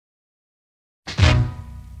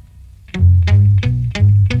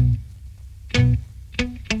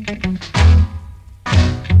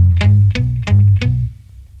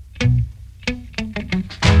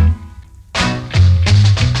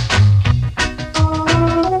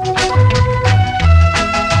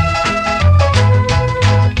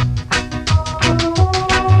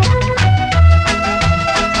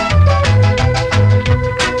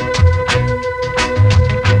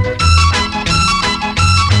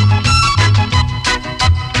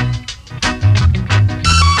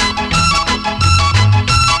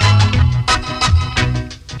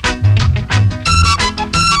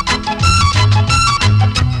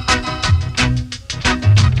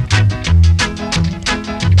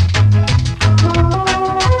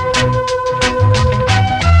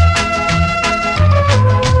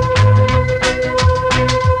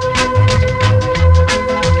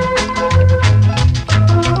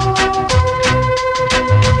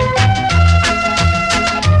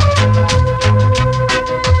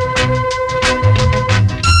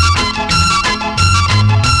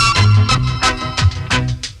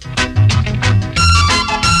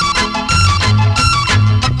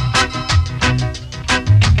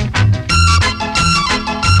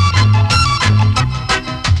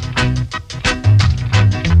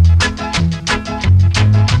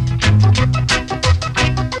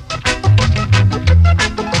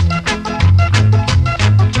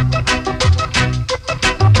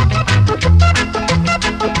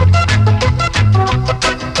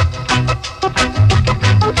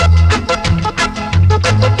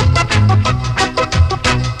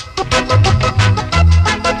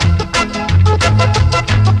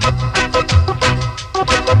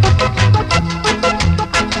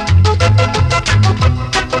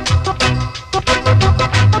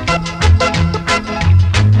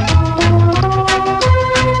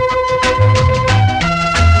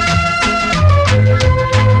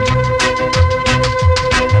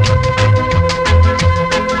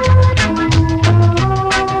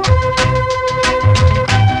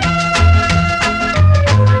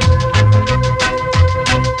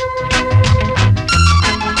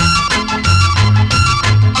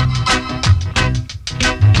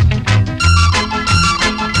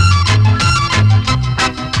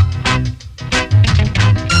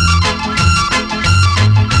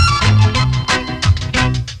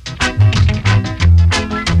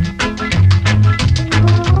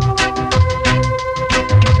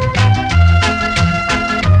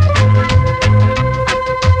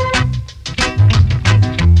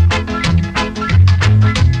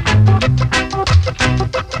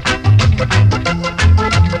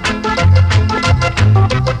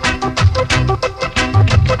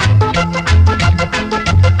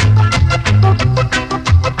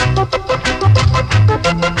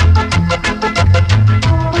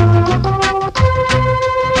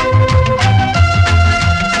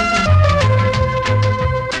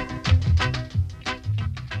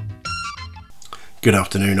Good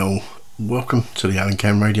afternoon all. Welcome to the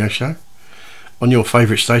Cann radio show on your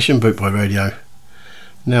favourite station, Bootboy Radio.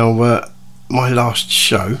 Now, my last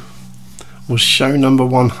show was show number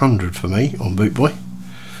 100 for me on Bootboy.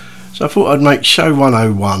 So I thought I'd make show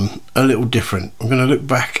 101 a little different. I'm going to look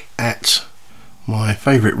back at my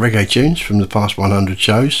favourite reggae tunes from the past 100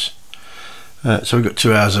 shows. So we've got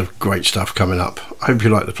 2 hours of great stuff coming up. I hope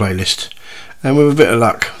you like the playlist. And with a bit of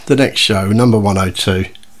luck, the next show, number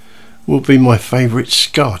 102, will be my favourite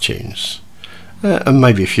ska tunes, and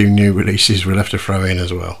maybe a few new releases we'll have to throw in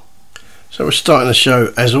as well. So we're starting the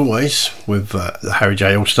show as always with the Harry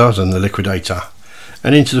J All-Stars and the Liquidator,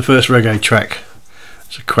 and into the first reggae track.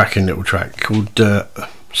 It's a cracking little track called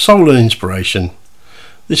Soul and Inspiration.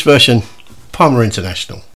 This version, Palmer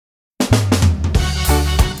International.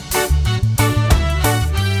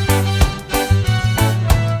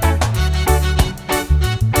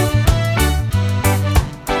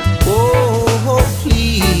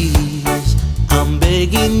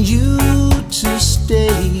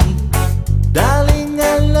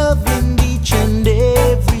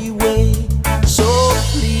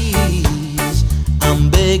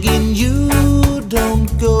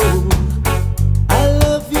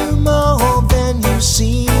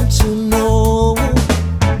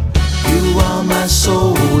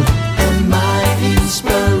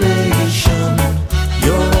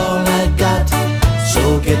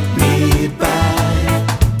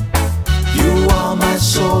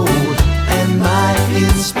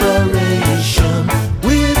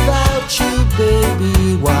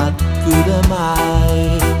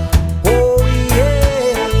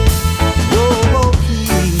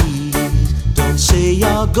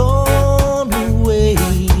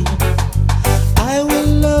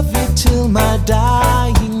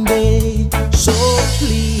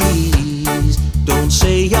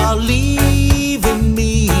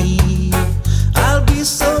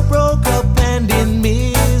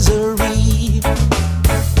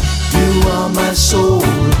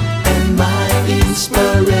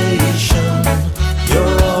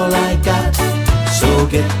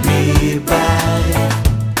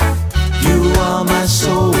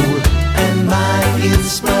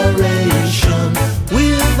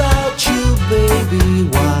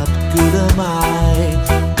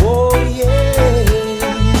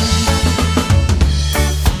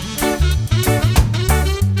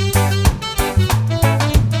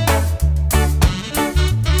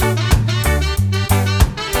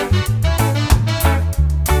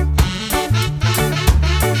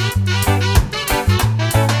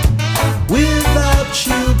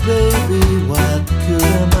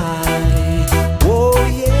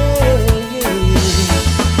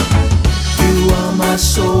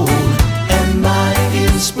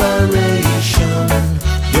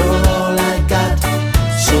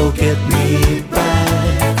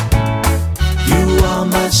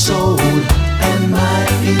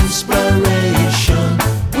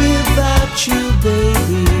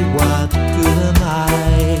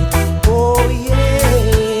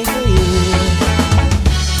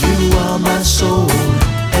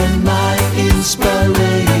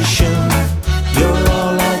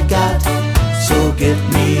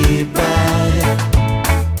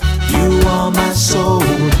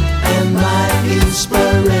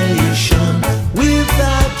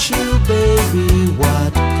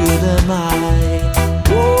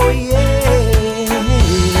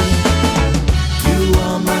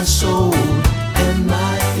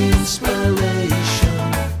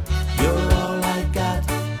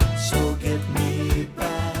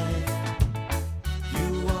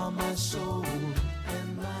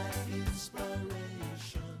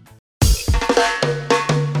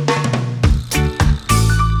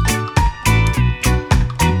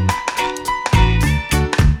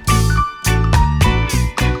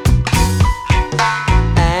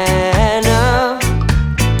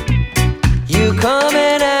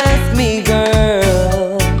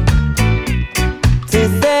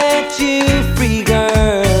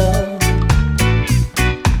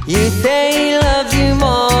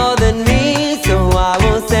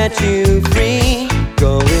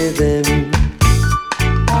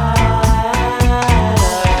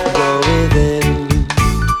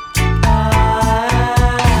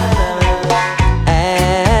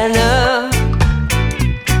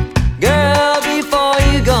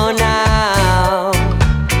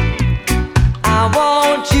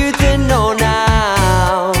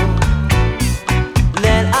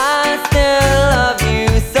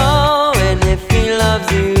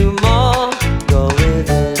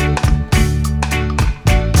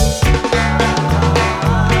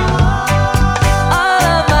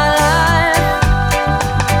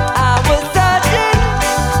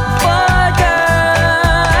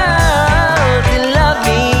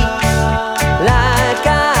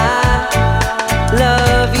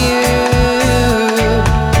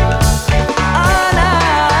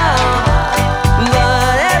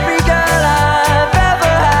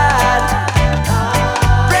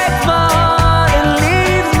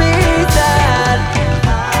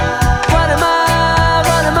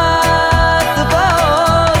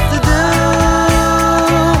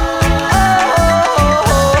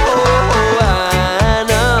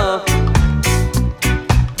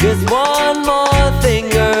 one more thing,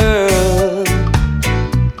 girl.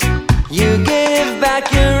 You give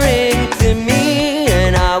back your ring to me,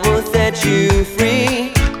 and I will set you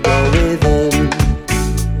free. Go with him.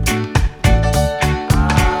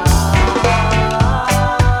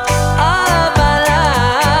 All of my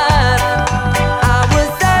life, I was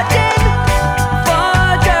searching for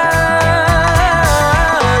a girl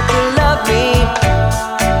to love me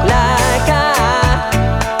like I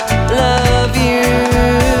love you.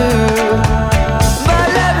 But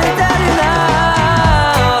let me tell you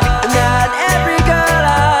now, not every girl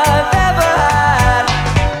I've ever had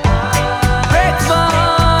breaks my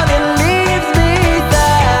heart and leaves me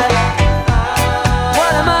sad.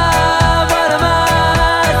 What am I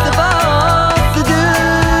supposed to do?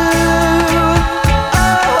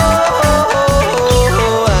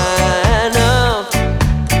 Oh, I know.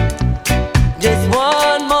 Just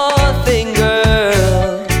one more thing,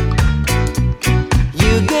 girl.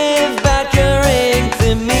 You give back your ring to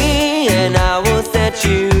me, and I will set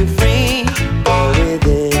you free. Go with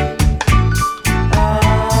it.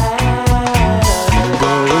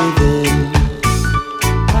 Go with it.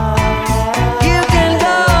 You can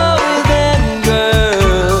go with him,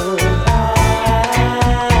 girl.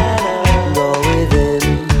 Go with him.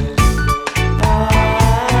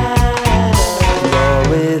 Go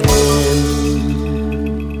with him.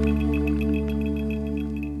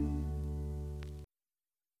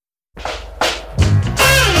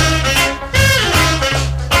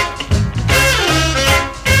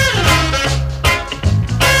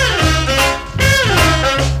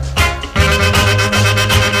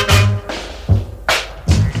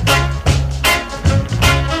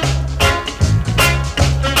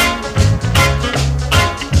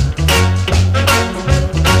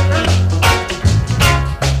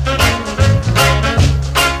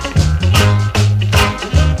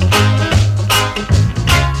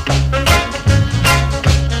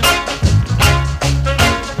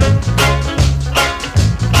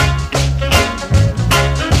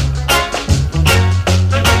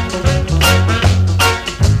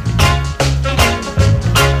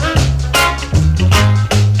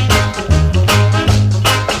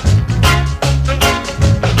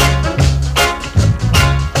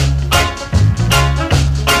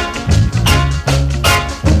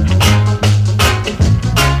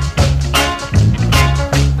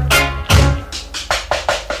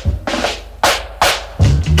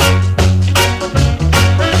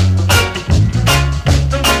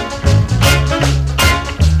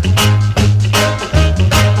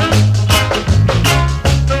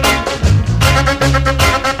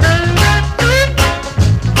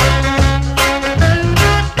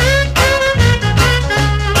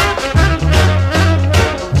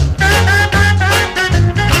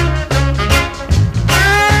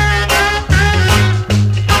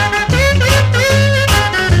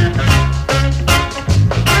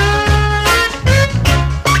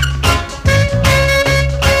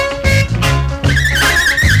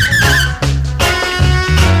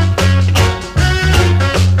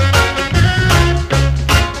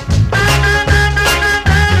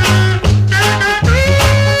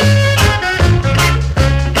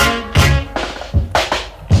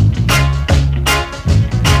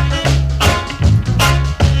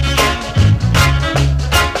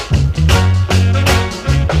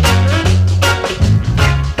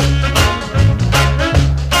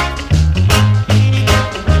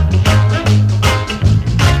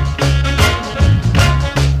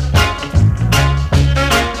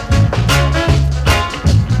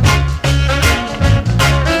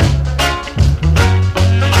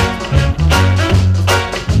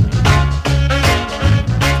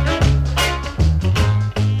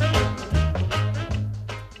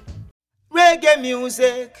 Reggae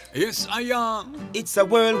music, Yes, I am. it's a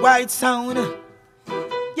worldwide sound.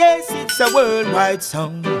 Yes, it's a worldwide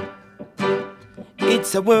sound.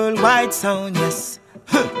 It's a worldwide sound, yes.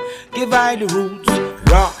 Give I the roots,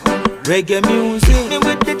 rock, reggae music. Me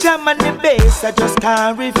with the jam and the bass, I just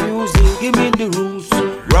can't refuse it. Give me the roots,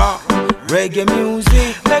 rock, reggae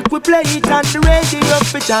music. Make we play it on the radio,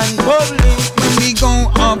 fit and public. When we go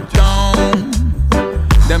uptown,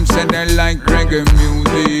 them say they like reggae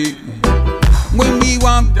music. When we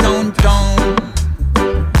walk downtown,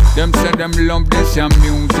 them say them love this your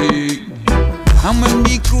music. And when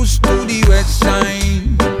we cruise to the west side,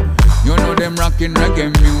 you know them rockin' reggae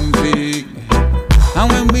music. And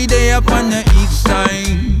when we day up on the east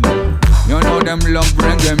side, you know them love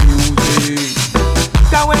reggae music.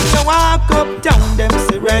 Cause when you walk uptown, them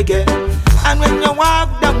say reggae. And when you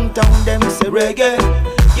walk downtown, them say reggae.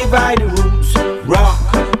 Give I the roots, rock,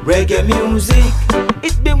 reggae music.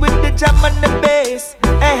 It be with the jam and the bass.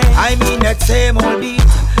 I mean that same old beat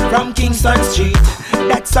from Kingston Street.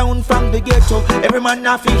 That sound from the ghetto, every man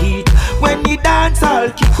have to heat. When the dance all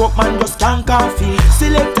kick up, man just can't coffee.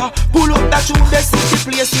 Selector, pull up that tune, they see the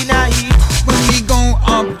place in a heat. When we go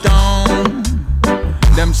uptown,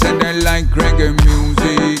 them say they like reggae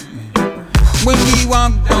music. When we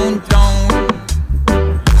walk downtown,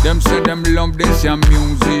 them say them love this your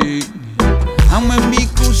music. And when we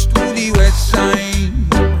cruise to the west side,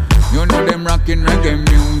 you know them rockin' reggae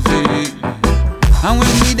music. And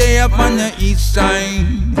when we day up on the east side,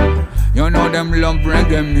 you know them love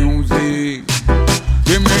reggae music.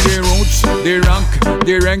 Give me the roots, the rock,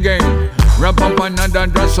 the reggae. Wrap up another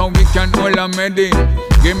dress so we can hold a medi.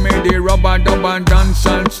 Give me the rubber dub and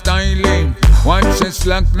dancehall styling. Watch the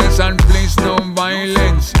slackness and please no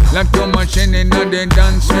violence. Like your machine in the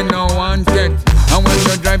dance, we no want it. And when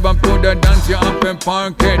you drive up to the dance, you have to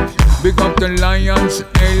park it. Big up the lions,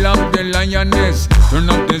 hail up the lioness. Turn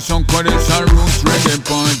up the song for this a roots reggae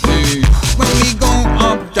party. When we go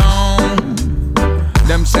uptown,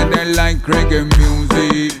 them say they like reggae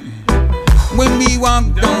music. When we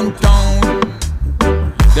walk downtown,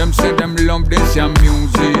 them say them love this your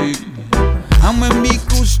music. And when we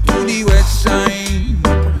cruise to the west side,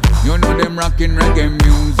 you know them rockin' reggae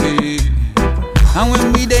music. And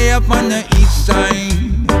when we day up on the east side,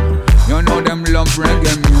 you know them love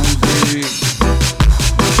reggae music.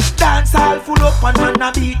 Dance all full up and man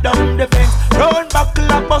a beat down the fence. Round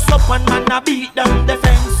buckle a bust up and man a beat down the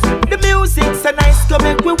fence. The music's so nice to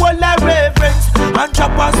make we all a reverence. And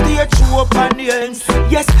chop a stage show up on the ends.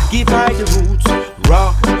 Yes, give I the roots,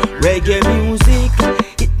 rock, reggae music.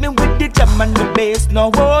 Hit me with the drum and the bass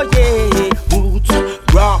now, oh yeah. Roots,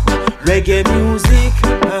 rock, reggae music.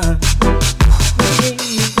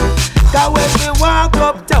 Cause when we walk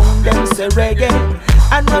uptown, them say reggae.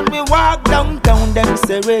 And when we walk downtown, them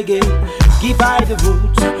say reggae. Give I the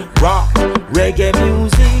roots, rock, reggae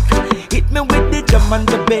music. Hit me with the drum and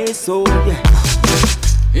the bass, oh yeah.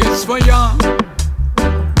 It's for ya,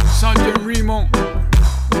 Sergeant Remo,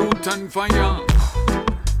 root and fire.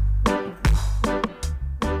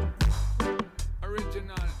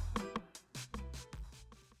 Original.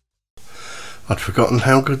 I'd forgotten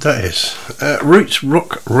how good that is. Roots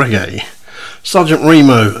Rock Reggae. Sergeant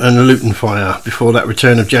Remo and Luton Fire. Before that,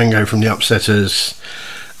 Return of Django from the Upsetters.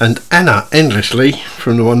 And Anna Endlessly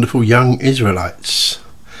from the wonderful Young Israelites.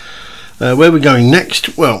 Where we're going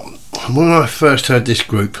next? Well, when I first heard this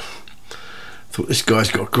group, I thought this guy's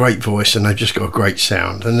got a great voice and they've just got a great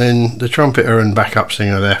sound. And then the trumpeter and backup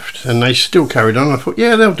singer left and they still carried on. I thought,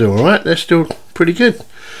 yeah, they'll do alright. They're still pretty good.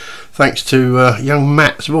 Thanks to young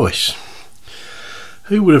Matt's voice.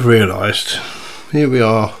 Who would have realised? Here we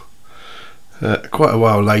are quite a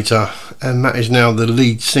while later and Matt is now the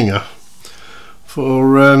lead singer for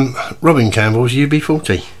Robin Campbell's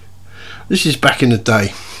UB40. This is back in the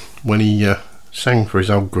day when he sang for his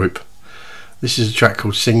old group. This is a track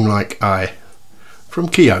called Sing Like I from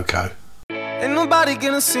Kyoko. Ain't nobody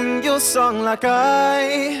gonna sing your song like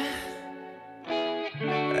I.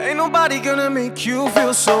 Ain't nobody gonna make you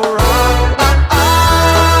feel so right.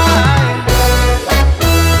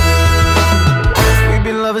 We've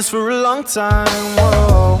been lovers for a long time,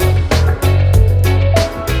 whoa.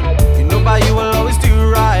 You know by you will always do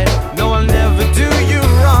right. No, I'll never do you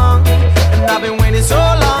wrong. And I've been waiting so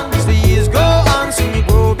long as the years go on. See you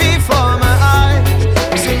grow before my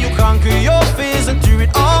eyes. See you conquer your fears and through it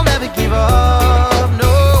all never give up,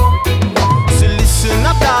 no. So listen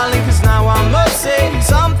up darling, cause now I must say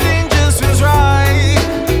something just feels right.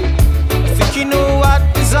 I think you know what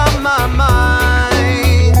is on my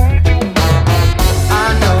mind.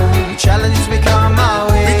 I know challenges may come my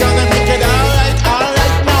way. We gonna make it alright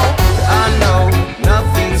now. I know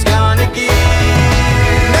nothing's gonna give.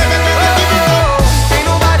 Never gonna give it up. Ain't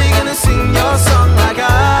nobody gonna sing your song like I.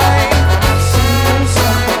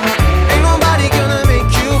 Ain't nobody gonna make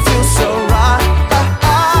you feel so right.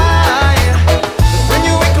 When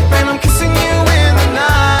you wake up and I'm kissing you in the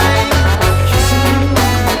night.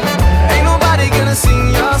 Ain't nobody gonna sing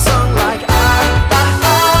your song like I.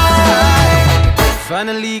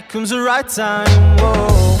 Finally comes the right time,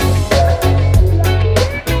 whoa.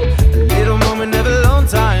 A little moment, never long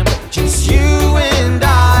time. Just you and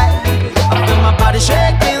I feel my body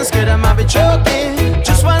shaking, scared I might be choking.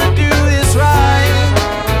 Just wanna do this right.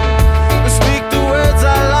 Speak the words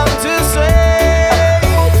I long to say.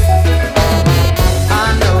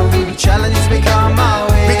 I know challenges may come my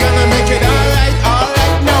way. We gonna make it alright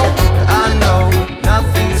now. I know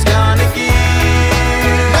nothing's gonna give.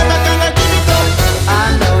 Never gonna give it up.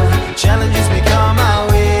 I know challenges may come my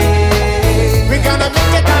way. We gonna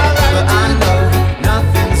make it alright. But I know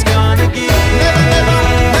nothing's gonna give. Never,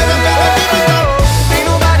 never.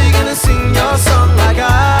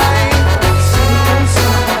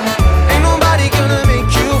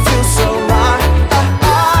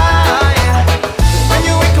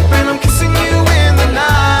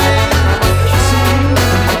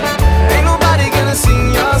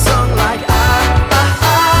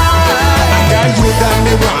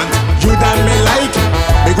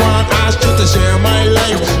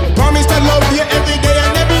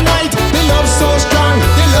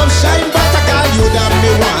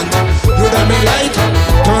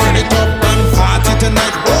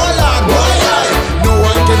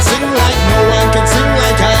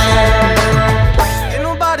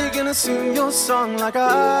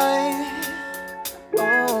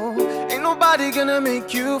 nobody gonna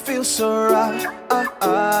make you feel so right. How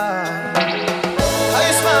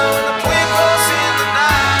you smile when the queen goes in the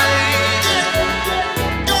night?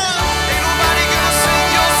 Ain't nobody gonna sing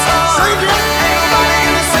your song. Ain't nobody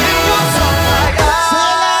gonna sing your song like I.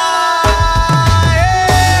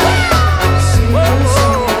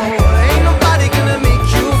 Ain't nobody gonna make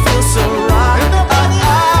you feel so right.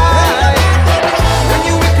 When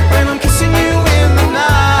you wake up and I'm kissing you in the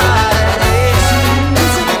night,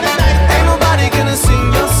 ain't nobody gonna sing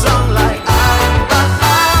your song like I.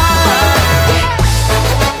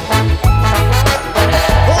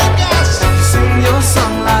 Sing your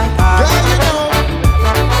song like I.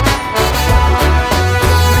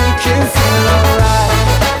 Make you feel alright.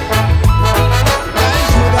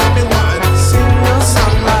 Sing your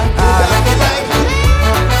song like I.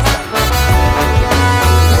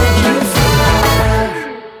 Make you feel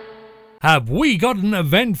alright. Have we got an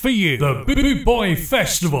event for you? The Boot Boy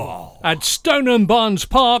Festival at Stoneham Barnes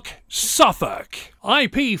Park, Suffolk.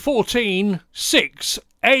 IP 14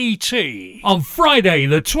 6AT. On Friday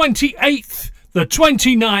the 28th, the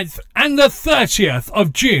 29th and the 30th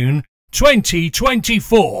of June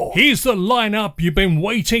 2024. Here's the lineup you've been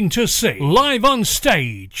waiting to see. Live on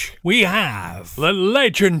stage, we have the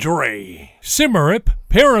legendary Symarip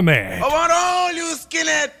Pyramid. I want all you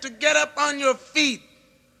skinhead to get up on your feet.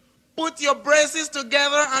 Put your braces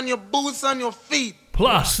together and your boots on your feet.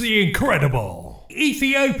 Plus the incredible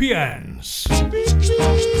Ethiopians.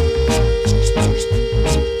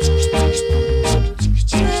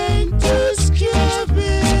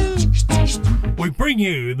 We bring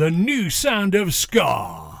you the new sound of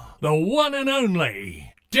ska, the one and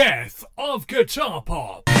only Death of Guitar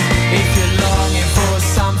Pop. If you're longing for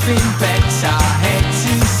something better, head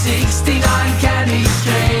to 69 Canny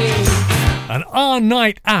Street. And our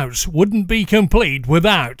night out wouldn't be complete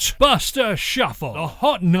without Buster Shuffle, the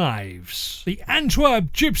Hot Knives, the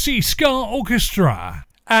Antwerp Gypsy Ska Orchestra,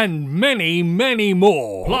 and many, many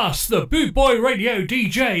more. Plus the Boot Boy Radio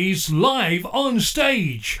DJs live on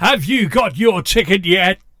stage. Have you got your ticket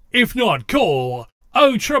yet? If not, call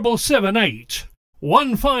 07778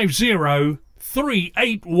 150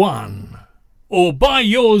 381 or buy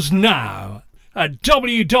yours now at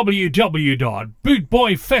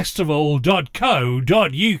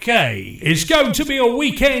www.bootboyfestival.co.uk. It's going to be a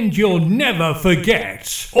weekend you'll never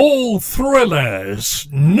forget. All thrillers,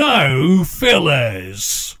 no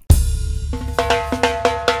fillers.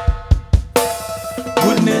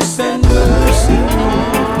 Goodness and mercy,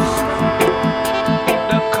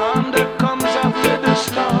 the calm that comes after the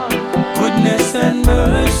storm. Goodness and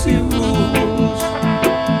mercy rules.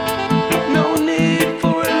 No need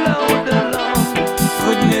for a loud alarm.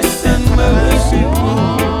 Goodness and mercy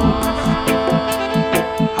rules.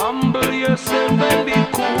 Humble yourself and be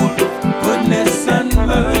cool. Goodness and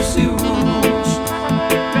mercy rules.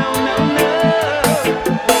 No, no, no.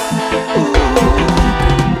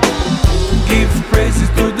 Give praises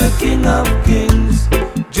to the King of Kings,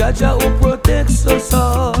 Jaja who protects us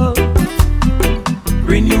all.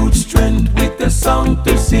 Renewed strength with a song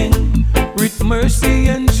to sing, with mercy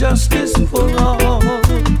and justice for all.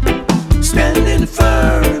 Standing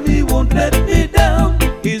firm, he won't let me down.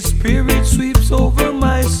 His spirit sweeps over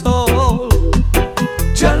my soul.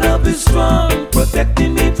 Jah love is strong,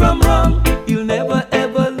 protecting me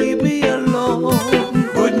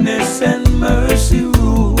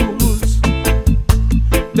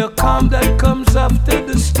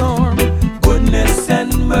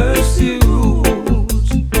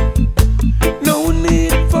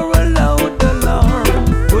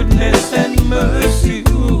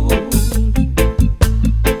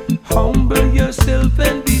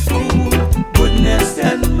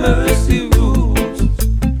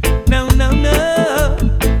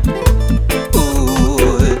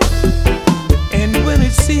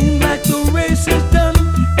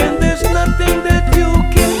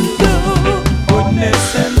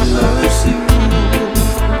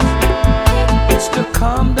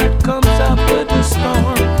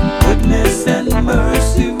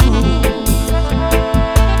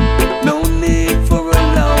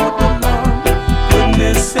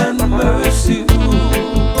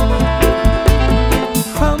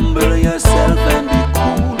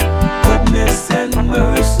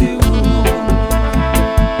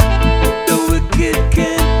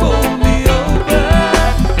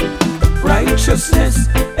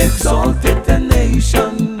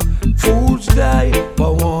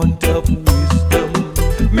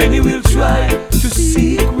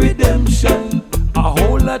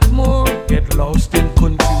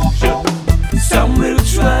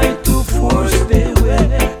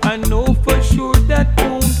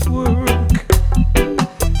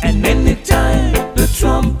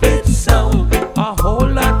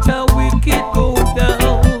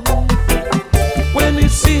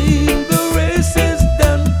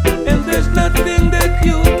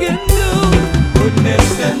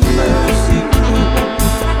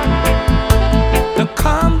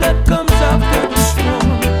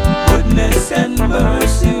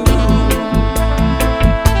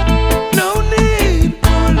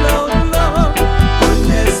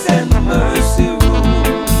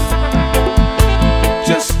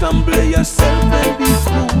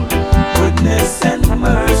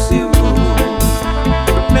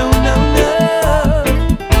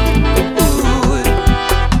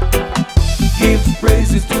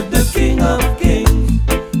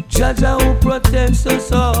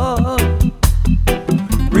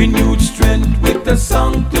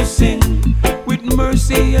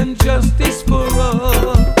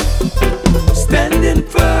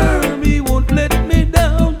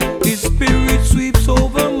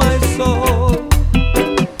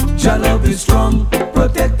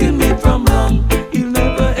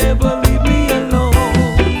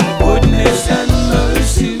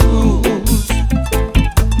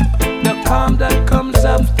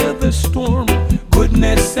the storm.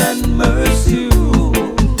 Goodness and mercy rules.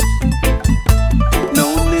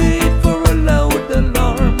 No need for a loud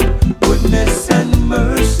alarm. Goodness and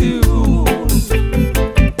mercy rules.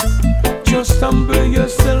 Just humble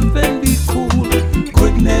yourself and be cool.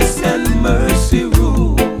 Goodness and mercy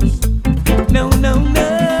rules. No, no, no.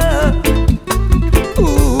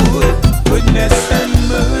 Ooh, goodness and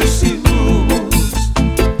mercy rules.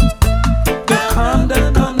 The calm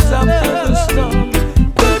that comes after the storm.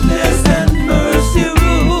 Goodness and mercy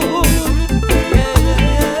rules.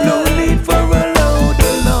 No need for a loud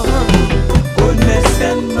alarm. Goodness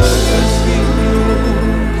and mercy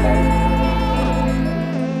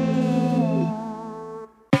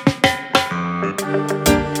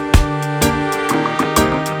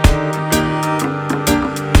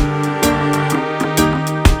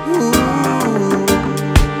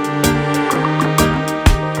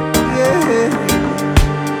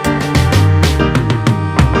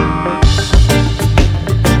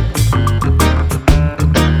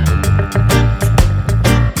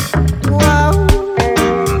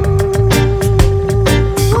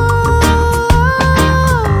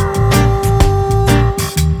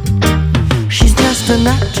She's just a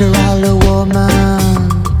natural woman,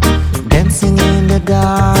 dancing in the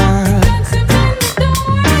dark.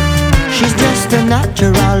 She's just a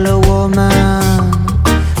natural woman,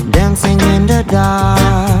 dancing in the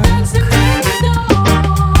dark.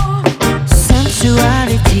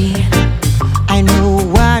 Sensuality, I know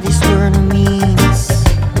what this word means.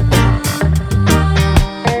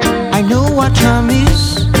 I know what charm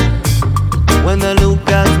is when I look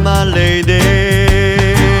at my lady.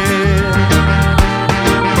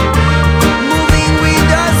 Moving with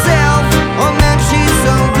herself, oh man, she's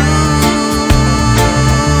so good.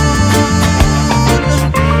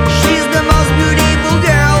 She's the most beautiful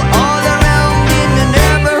girl all around in the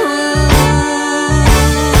neighborhood.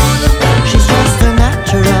 She's just a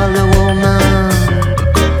natural woman,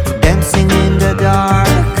 dancing in the dark.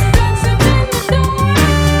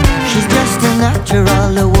 She's just a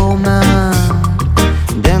natural woman,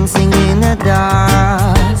 dancing in the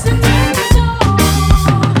dark.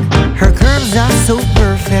 Her curves are so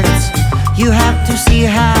perfect, you have to see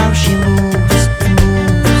how she moves.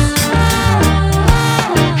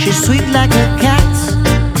 She's sweet like a cat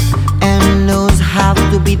and knows how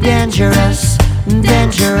to be dangerous.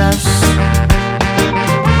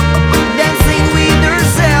 Dancing with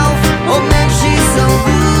herself, oh man, she's so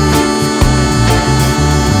good.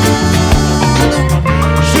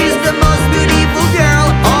 She's the most beautiful girl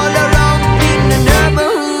all around in the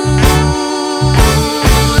neighborhood.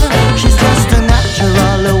 She's just a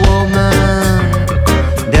natural woman,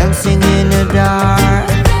 dancing in the dark.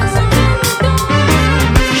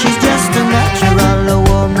 She's just a natural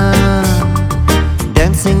woman,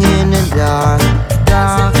 dancing in the dark.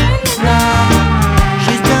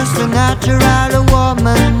 She's just a natural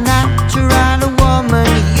woman,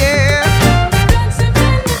 yeah.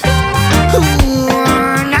 Ooh,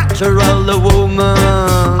 natural woman,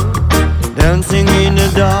 dancing in the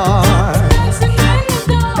dark.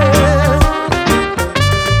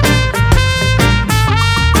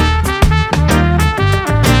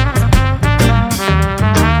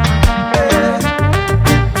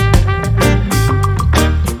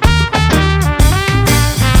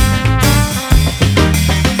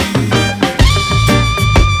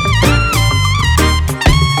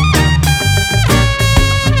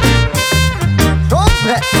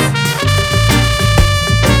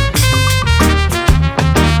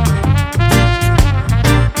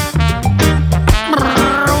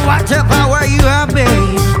 What a power you have,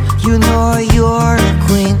 babe. You know you're a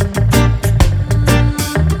queen.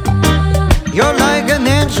 You're like an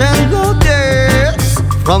ancient goddess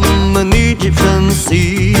from an Egyptian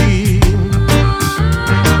sea.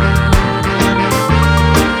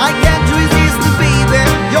 I can't resist the baby.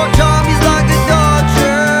 Your charm is like a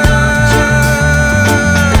torture.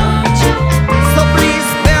 So please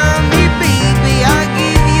spare me, baby. I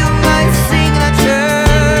give you my signature.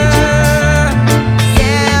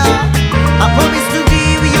 Yeah, I promise to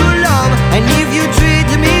give you love, and if you treat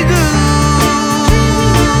me good,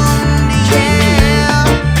 yeah,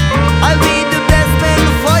 I'll be the best man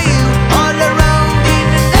for you all around in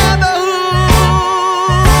the neighborhood.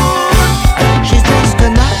 She's just a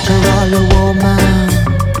natural woman,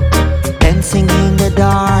 dancing in the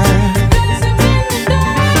dark.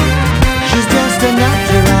 She's just a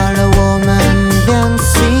natural woman,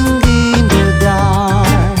 dancing in the dark.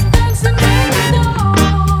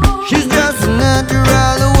 She's just a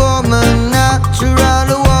natural woman,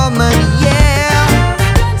 yeah.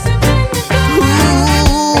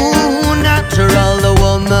 Ooh, natural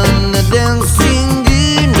woman, dancing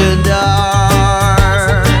in the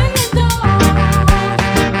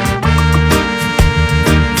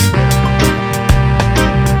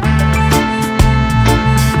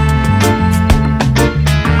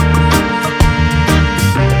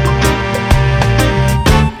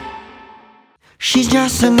She's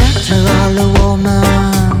just a natural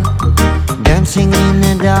woman, dancing in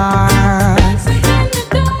the dark.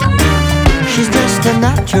 She's just a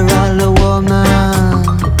natural woman,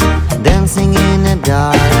 dancing in the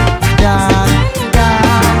dark, dark,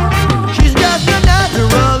 dark. She's just a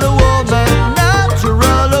natural woman,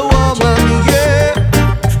 yeah.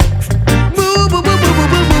 Boo, boo, boo, boo, boo,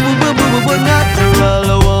 boo, boo, boo, boo, boo,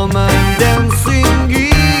 natural woman, dancing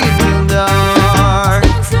in the dark.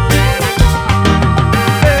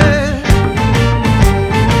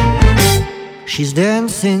 She's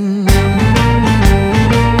dancing,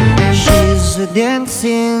 she's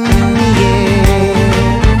dancing,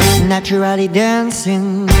 yeah, naturally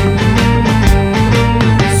dancing,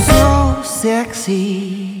 so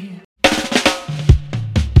sexy.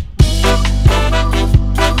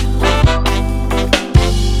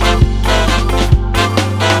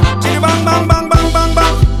 Bang, bang, bang, bang, bang,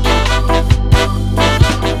 bang.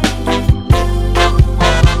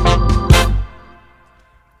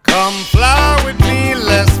 Come fly with me,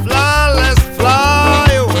 let's fly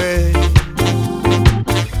away.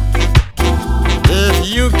 If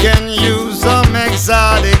you can use some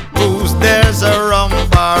exotic booze, there's a rum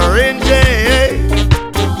bar in J.A.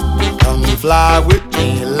 Come fly with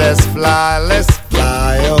me, let's fly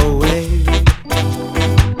away.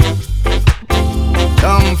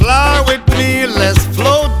 Come fly with me, let's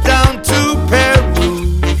float down to Peru.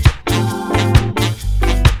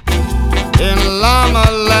 In Llama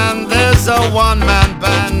Land there's a one-man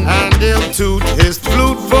band, and he'll toot his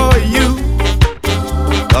flute for you.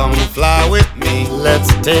 Come fly with me,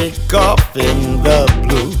 let's take off in the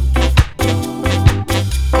blue.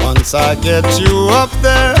 Once I get you up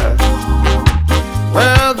there,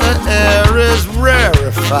 where the air is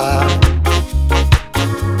rarefied,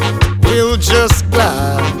 we'll just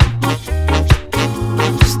glide,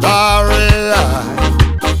 starry-eyed.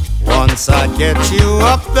 Once I get you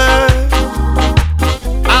up there,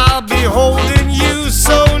 I'll be holding you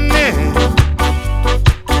so near.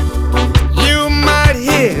 You might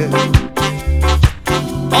hear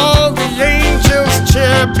all the angels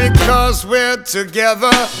cheer because we're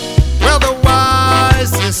together.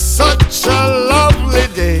 Weatherwise, it's such a lovely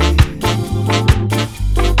day.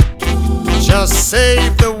 Just say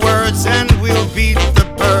the words and we'll beat the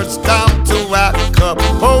birds down to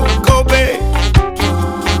Acapulco Bay.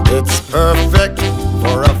 It's perfect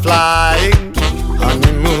for a flying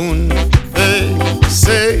honeymoon, they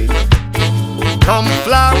say. Come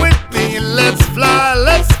fly with me, let's fly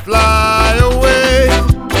away.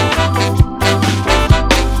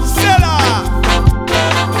 Sela!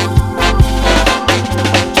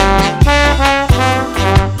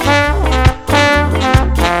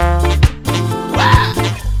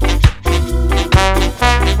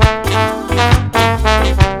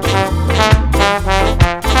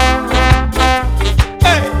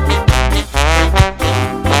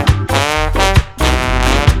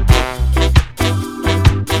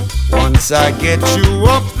 Once I get you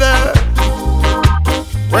up there,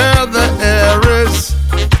 where the air is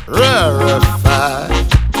rarefied,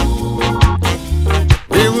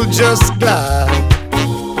 we will just glide,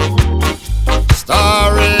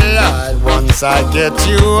 starry-eyed. Once I get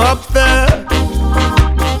you up there,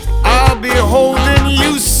 I'll be holding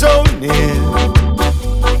you so near.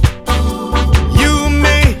 You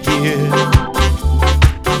may hear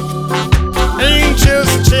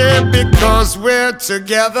angels cheer because we're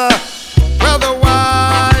together.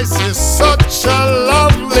 Otherwise, it's such a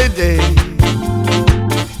lovely day.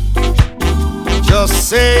 Just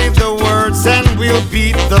say the words and we'll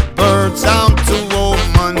beat the birds down to old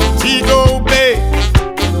Montego Bay.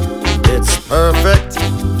 It's perfect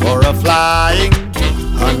for a flying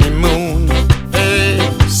honeymoon, they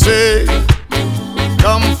say.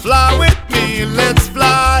 Come fly with me, let's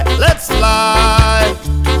fly.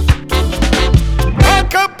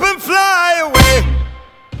 Pack up and fly away.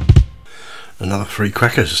 Another three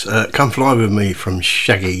crackers. Come Fly With Me from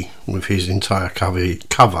Shaggy with his entire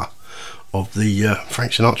cover of the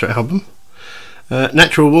Frank Sinatra album.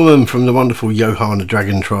 Natural Woman from the wonderful Johanna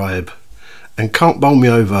Dragon Tribe. And Can't Bowl Me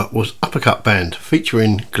Over was Uppercut Band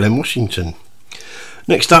featuring Glenn Washington.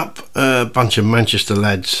 Next up, a bunch of Manchester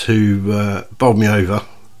lads who bowled me over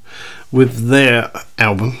with their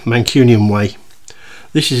album Mancunian Way.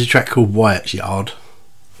 This is a track called Wyatt's Yard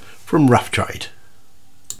from Rough Trade.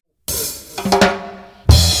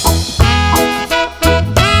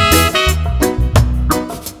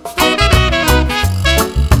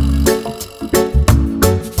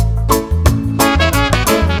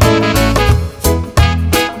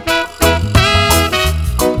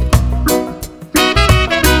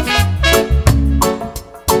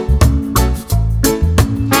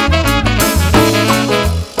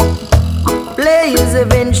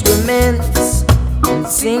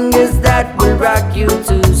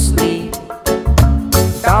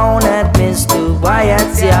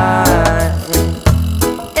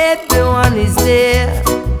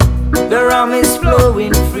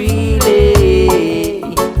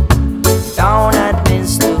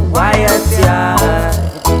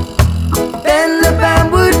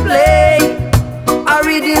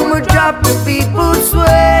 drop the people's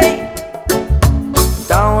sway.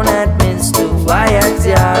 Down at Mr. Wyatt's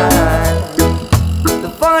yard, the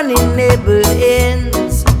funny neighbor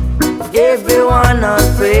ends, everyone on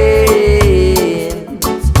friends.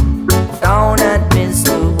 Down at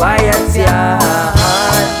Mr. Wyatt's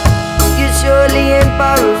yard, you surely ain't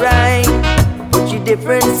power right, put your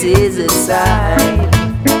differences aside.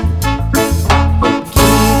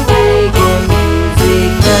 Keep making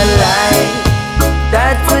music alive,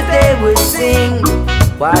 that's what they would sing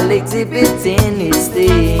while exhibiting his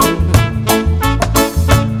thing.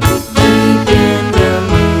 Keeping the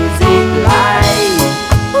music live,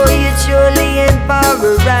 oh, you surely ain't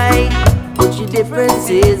power right, put your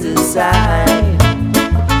differences aside.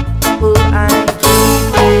 Oh, I keep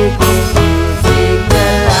making music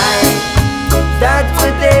alive, that's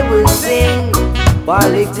what they would sing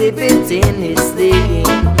while exhibiting his thing.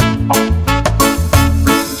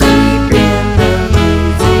 Keeping the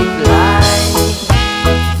music live.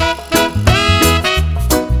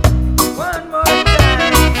 One more time.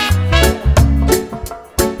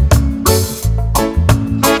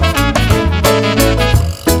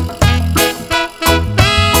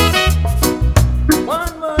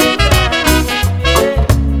 One more time.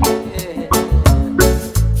 Yeah.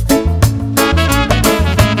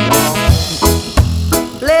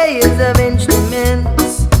 Players of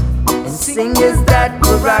instruments and singers that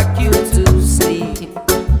will rock you to sleep.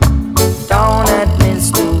 Down at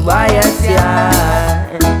Mr. Wyatt's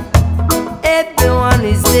yard, everyone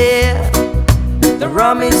is there, the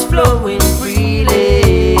rum is flowing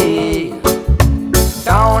freely.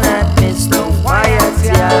 Down at Mr. Wyatt's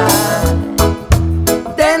yard,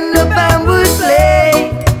 then the band would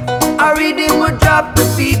play, a rhythm would drop the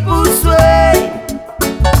people's sway.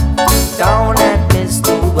 Down at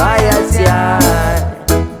Mr. Wyatt's yard,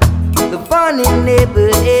 the funny neighbor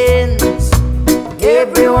ends,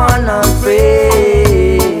 everyone on friends.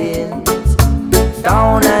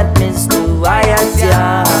 Down at Mr. Wyatt's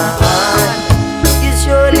yard, you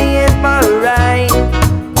surely ain't far right,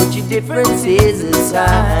 put your differences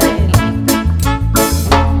aside.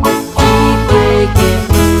 Keep making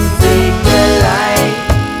music alive,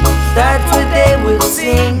 that's what they would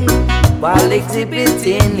sing while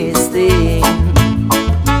exhibiting his thing.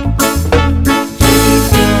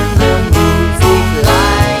 Keeping the music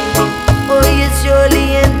live, oh, you surely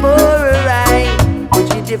ain't more right, put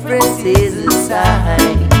your differences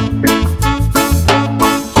aside.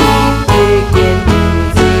 Keep making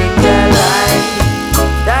music alive,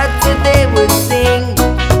 that's what they would sing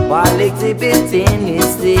while exhibiting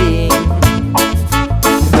his thing.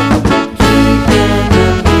 Keeping the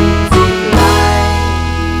music live.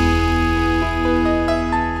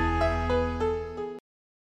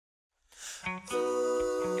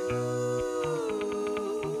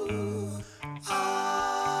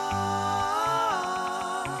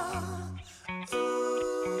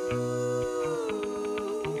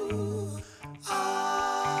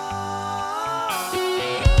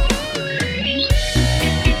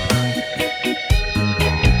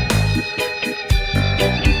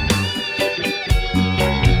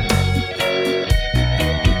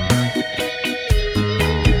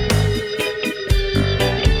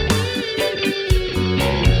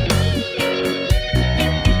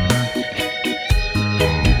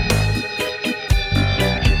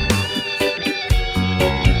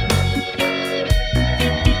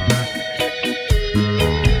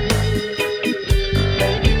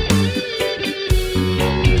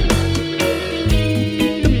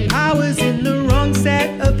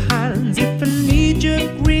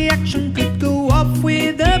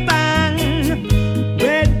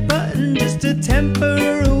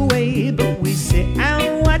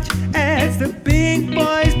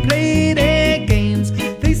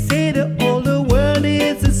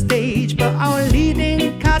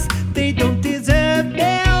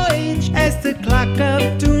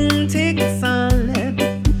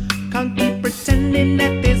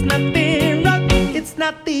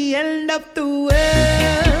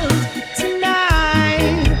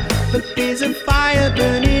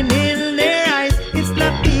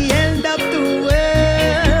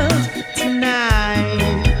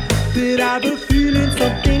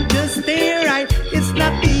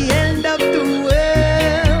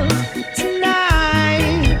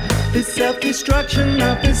 Destruction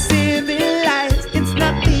of the civilized. It's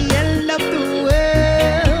not the end of the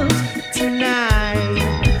world tonight,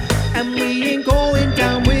 and we ain't going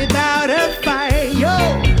down without a fight.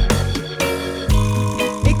 Yo,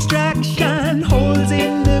 extraction holes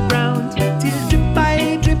in the ground till drip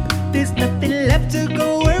by drip, there's nothing left to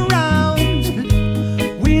go around.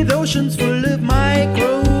 With oceans full of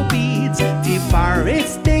microbeads, deforestation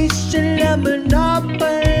tourist station, a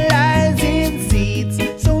monopolizing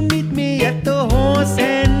seats. So meet me at the Horse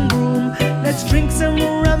and Groom. Let's drink some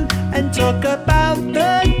rum and talk about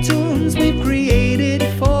the tunes we've created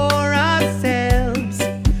for ourselves,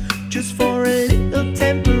 just for a little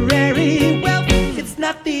temporary wealth. It's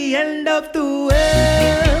not the end of the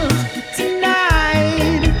world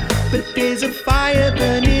tonight, but there's a fire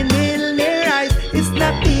burning in their eyes. It's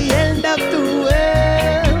not the end of the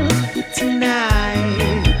world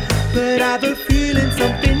tonight, but I've a feeling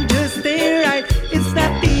something just ain't right. It's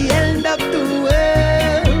not the end of the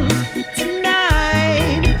world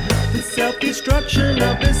tonight. The self-destruction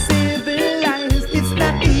of the civilized. It's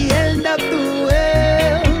not the end of the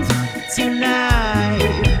world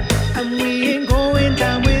tonight, and we ain't going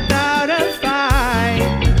down without a fight.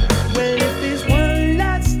 Well, if there's one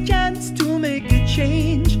last chance to make a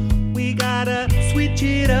change, we gotta switch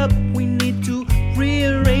it up. We need to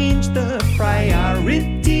rearrange the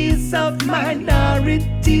priorities of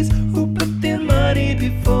minorities who put their money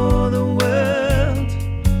before the world.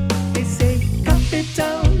 They say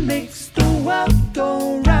capital makes the world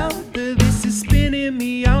go round, but this is spinning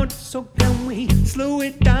me out. So can we slow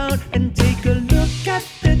it down and take a look at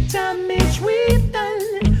the damage we've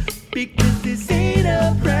done? Because this ain't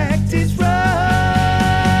a practice run.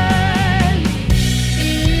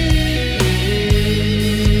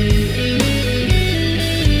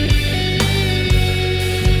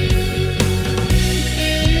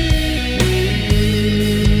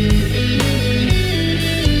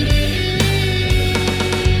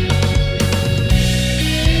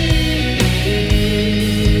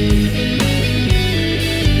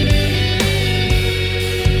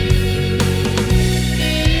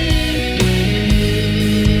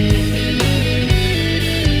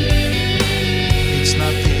 It's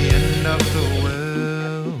not the end of the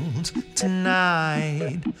world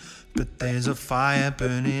tonight, but there's a fire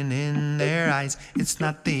burning in their eyes. It's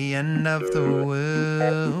not the end of the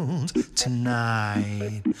world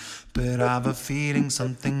tonight, but I've a feeling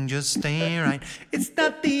something just ain't right. It's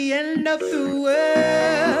not the end of the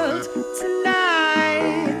world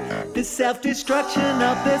tonight. The self-destruction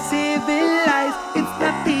of the civilized. It's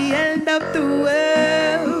not the end of the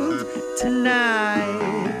world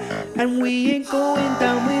tonight, and we ain't going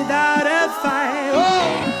down without a fight.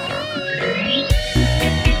 Oh!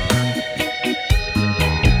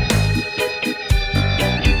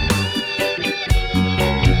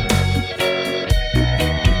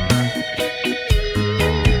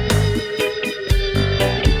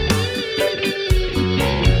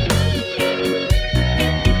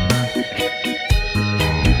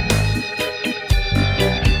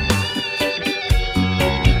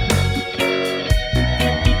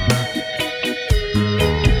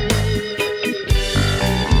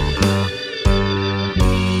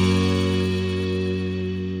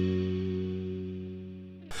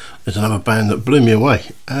 There's another band that blew me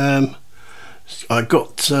away. I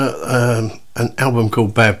got an album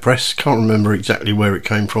called Bad Press. Can't remember exactly where it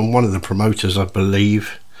came from. One of the promoters, I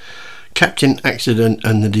believe. Captain Accident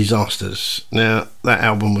and the Disasters. Now, that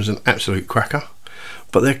album was an absolute cracker,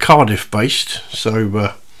 but they're Cardiff based,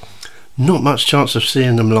 so not much chance of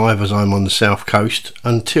seeing them live as I'm on the south coast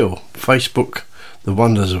until Facebook, the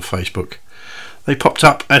wonders of Facebook. They popped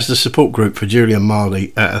up as the support group for Julian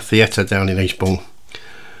Marley at a theatre down in Eastbourne.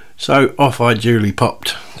 So off I duly popped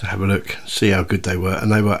to have a look, see how good they were,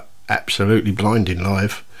 and they were absolutely blinding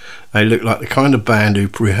live. They look like the kind of band who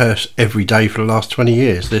rehearse every day for the last 20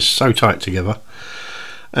 years. They're so tight together.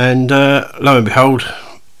 And lo and behold,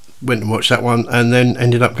 went and watched that one, and then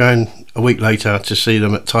ended up going a week later to see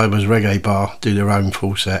them at Tiber's Reggae Bar do their own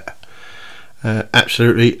full set.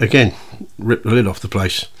 Absolutely, again, ripped the lid off the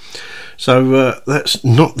place. So that's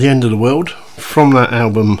not the end of the world. From that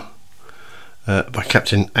album by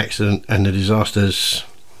Captain Accident and the Disasters.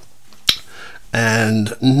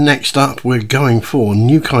 And next up we're going for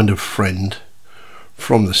New Kind of Friend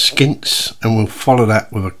from the Skints, and we'll follow that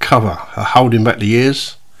with a cover, a Holding Back the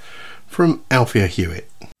Years, from Althea Hewitt.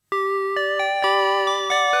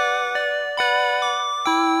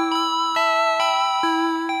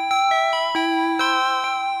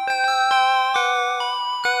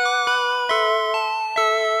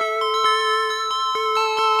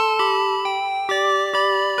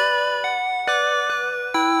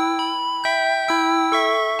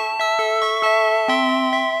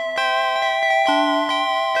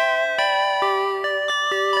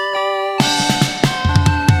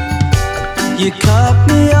 You cut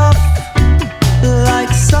me off like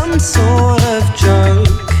some sort of joke,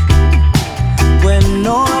 when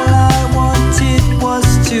all I wanted was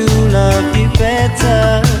to love you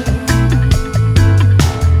better.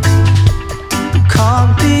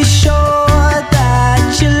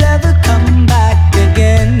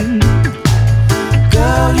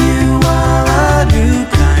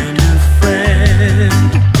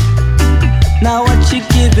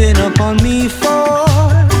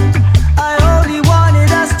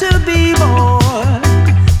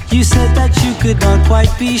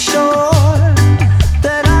 might be sure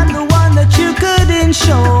that I'm the one that you could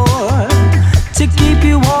insure to keep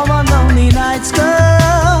you warm on lonely nights,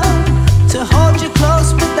 girl. To hold you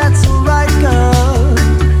close, but that's alright, girl.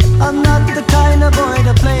 I'm not the kind of boy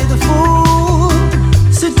to play the fool,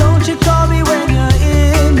 so don't you call me when you're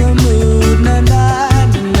in the mood. Na na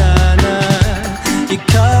na na. You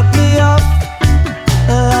cut me off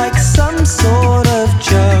like some sort of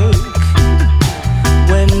joke,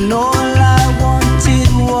 when all I wanted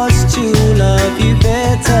was to love you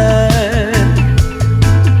better.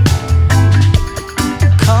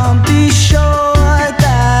 Can't be sure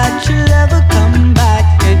that you'll ever come back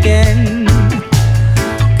again.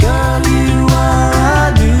 Girl, you are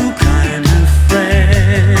a new kind of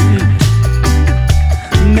friend.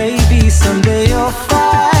 Maybe someday you'll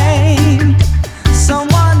find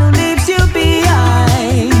someone who leaves you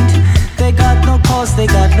behind. They got no cause, they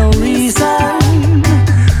got no reason.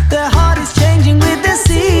 Their heart is changing with the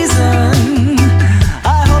season.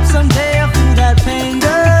 I hope someday I'll feel that pain,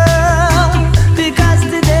 girl, because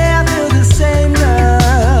today I feel the same,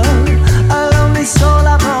 girl. A lonely soul,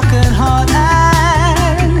 a broken heart,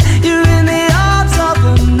 and you're in the arms of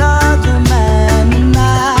another man. Na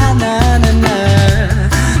na na na.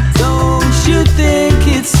 Don't you think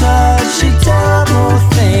it's such a terrible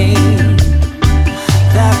thing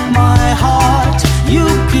that my heart you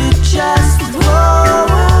could just throw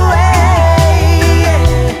away?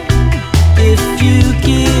 If you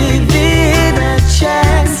give it a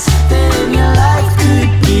chance, then your life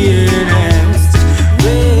could be enhanced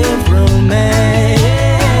with romance.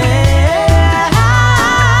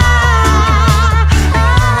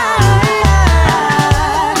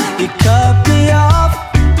 You cut me off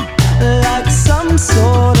like some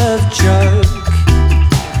sort of joke,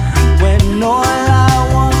 when all I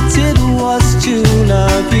wanted was to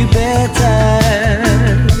love you better.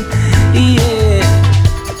 Yeah,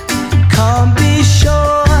 can't be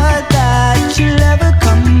sure that you'll ever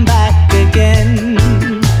come back again.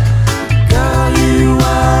 Girl, you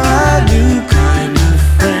are a new kind of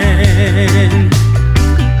friend.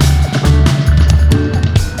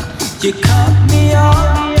 You cut me off.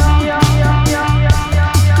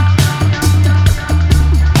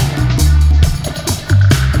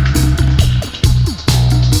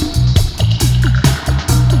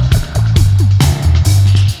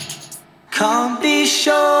 Can't be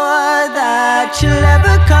sure that you'll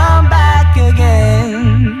ever come back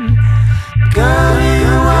again. Girl, you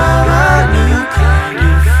are a new kind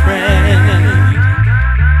of friend.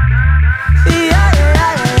 Yeah,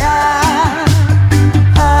 yeah, yeah.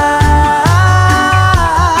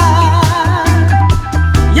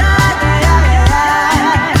 Yeah, yeah, yeah, yeah.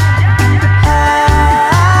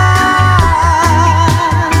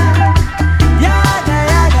 Yeah, yeah,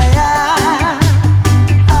 yeah, yeah.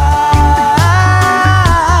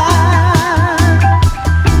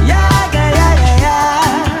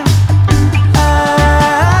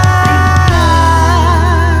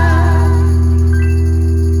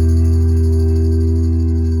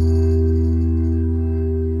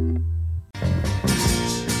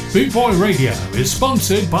 Boot Boy Radio is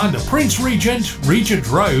sponsored by the Prince Regent, Regent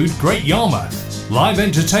Road, Great Yarmouth. Live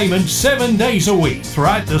entertainment 7 days a week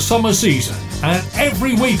throughout the summer season and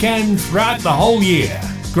every weekend throughout the whole year.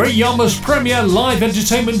 Great Yarmouth's premier live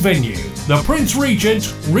entertainment venue, the Prince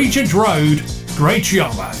Regent, Regent Road, Great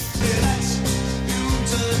Yarmouth.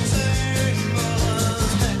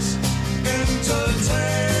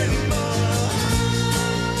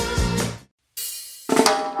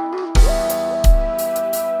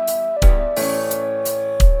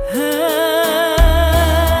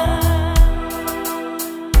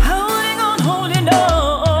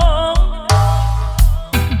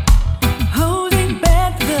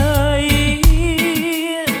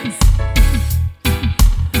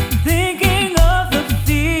 Thinking of the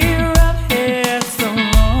fear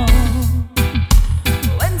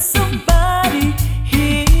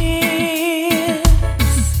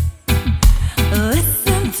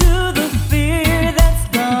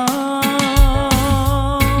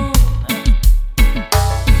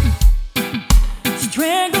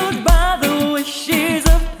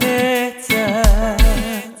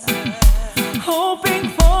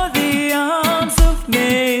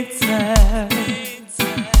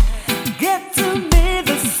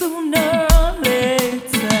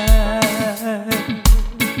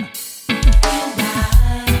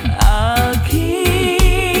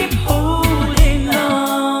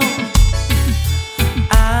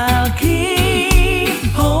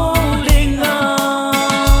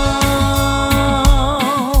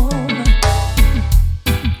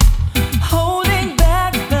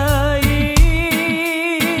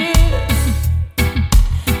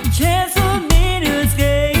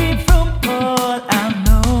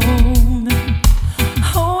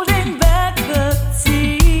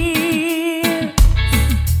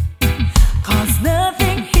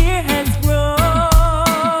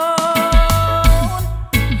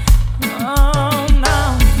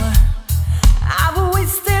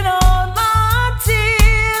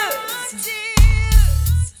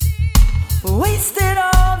wasted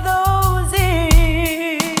all those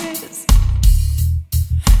years,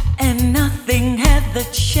 and nothing had the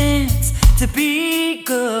chance to be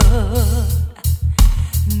good.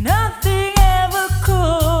 Nothing ever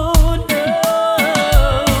could. No.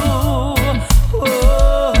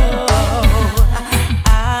 Oh,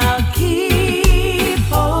 I'll keep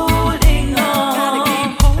holding on. Gotta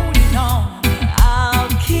keep holding on. I'll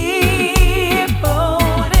keep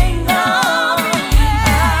holding on.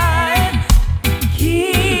 I'll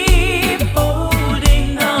keep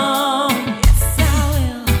holding on. Yes, I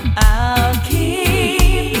will. I'll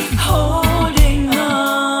keep holding on.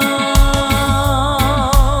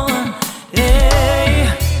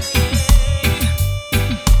 Yeah.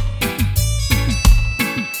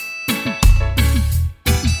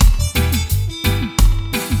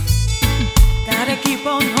 Gotta keep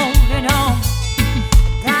on holding on.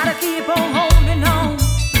 Gotta keep on holding on.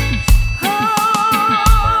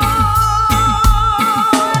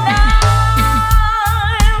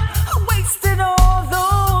 I wasted all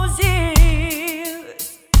those years.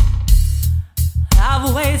 I've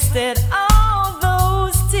wasted all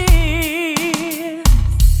those tears,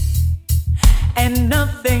 and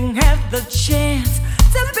nothing had the chance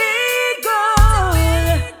to be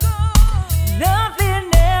good. Nothing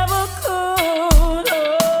ever could. Oh,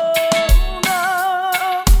 no,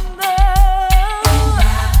 no.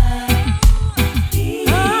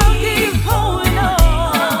 I'll keep holding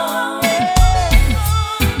on.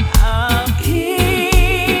 I'll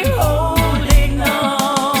keep holding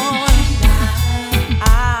on.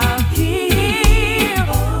 I'll keep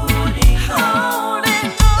holding on.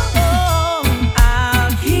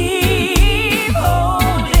 I'll keep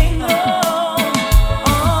holding on.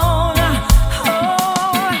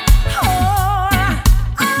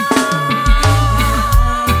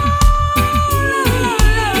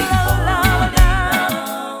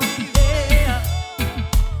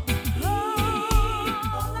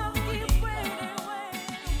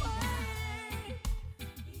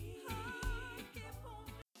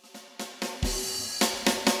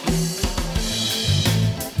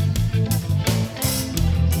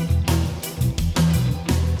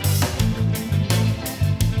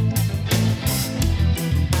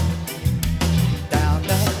 Down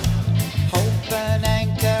the Hope and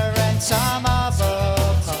Anchor and some other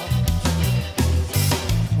pubs.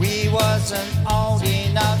 We wasn't old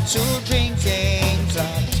enough to drinking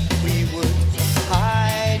clubs. We would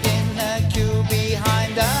hide in the queue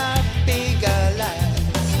behind the bigger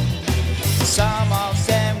lads. Some of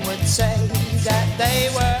them would say that they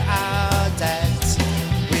were our dads.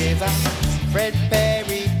 With our Fred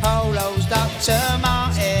Perry polos, Dr.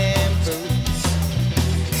 Martin boots,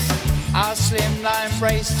 our slimline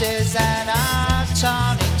braces and our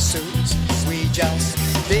tonic suits. We just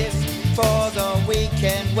lived for the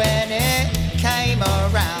weekend when it came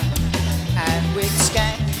around, and we'd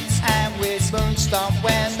skank and we'd moonstomp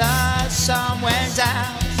when the sun went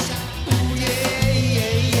down. Ooh, yeah,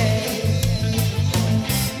 yeah, yeah.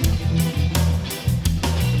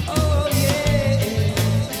 Oh, yeah.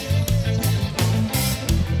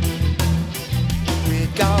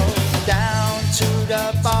 We'd go down to the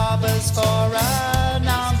barbers for a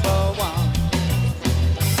number one,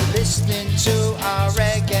 listening to our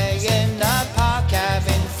reggae in the park,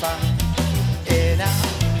 having fun in our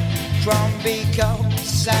Crombie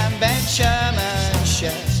coats and Ben Sherman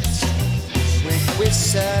shirts. We'd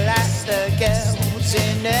whistle at the girls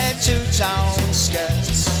in their two-tone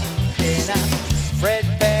skirts, in our Fred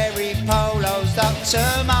Perry polos,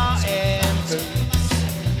 Dr. Martin boots,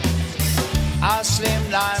 our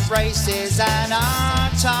slimline braces and our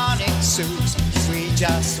tonic suits. We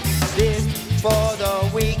just lived for the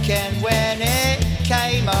weekend when it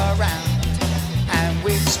came around, and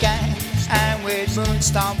we'd skank and we'd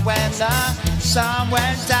moonstomp when the sun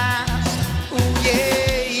went down. Ooh,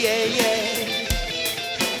 yeah, yeah, yeah.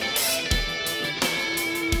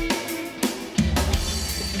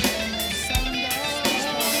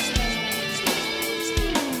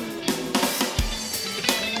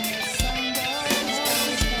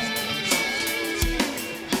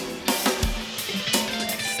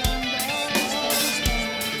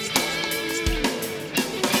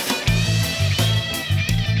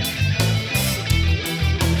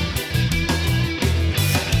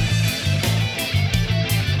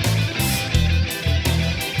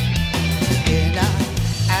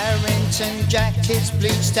 Jackets,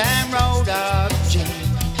 bleached and rolled up jeans,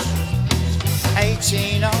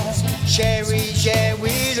 18 on cherries, yeah,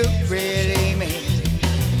 we look really mean,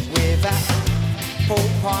 with our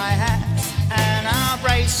pork pie hats and our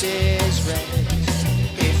braces raised.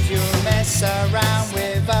 If you mess around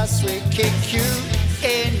with us, we kick you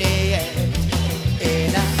in the head.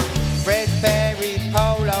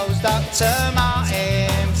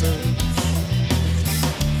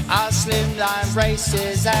 slimline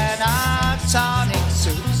braces and our tonic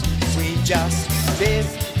suits. We just lived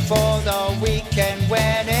for the weekend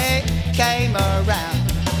when it came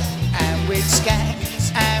around. And we'd skank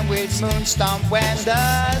and we'd moonstomp when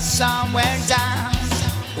the sun went down.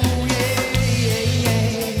 Ooh, yeah, yeah, yeah.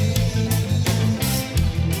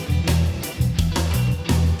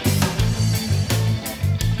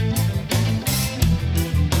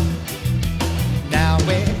 Now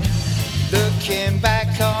we're looking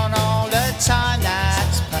back on all the time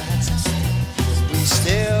that's passed. We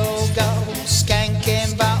still go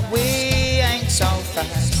skanking, but we ain't so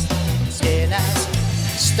fast. In our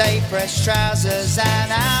stay pressed trousers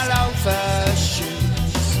and our loafer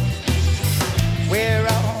shoes, we're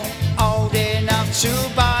all old enough to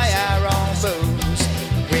buy our own booze.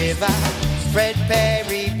 With our Fred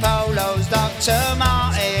Perry polos, Dr.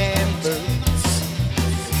 Martin boots,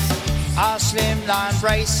 our slimline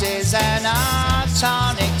braces and our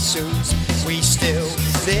tonic suits. We still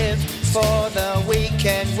live for the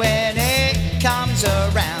weekend when it comes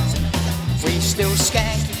around. We still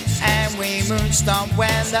skank and we moonstomp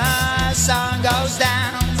when the sun goes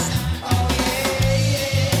down. Oh yeah,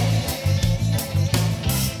 yeah.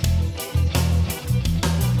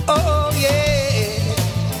 Oh yeah.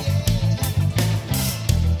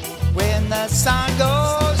 When the sun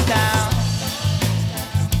goes down.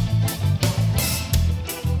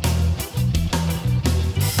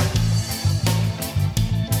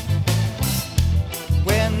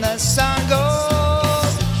 When the sun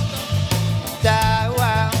goes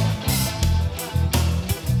down.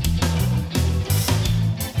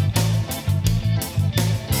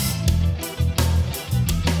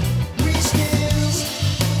 We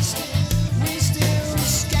still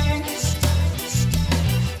skank.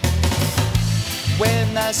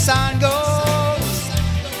 When the sun goes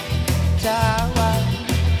down.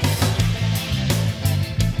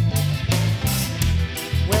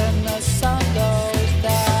 When the sun goes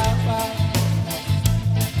down.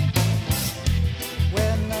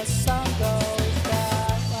 When the sun goes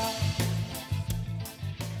down.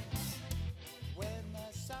 When the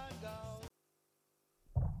sun goes.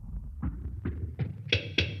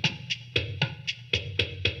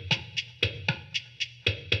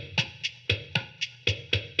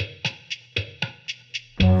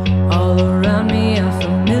 All around me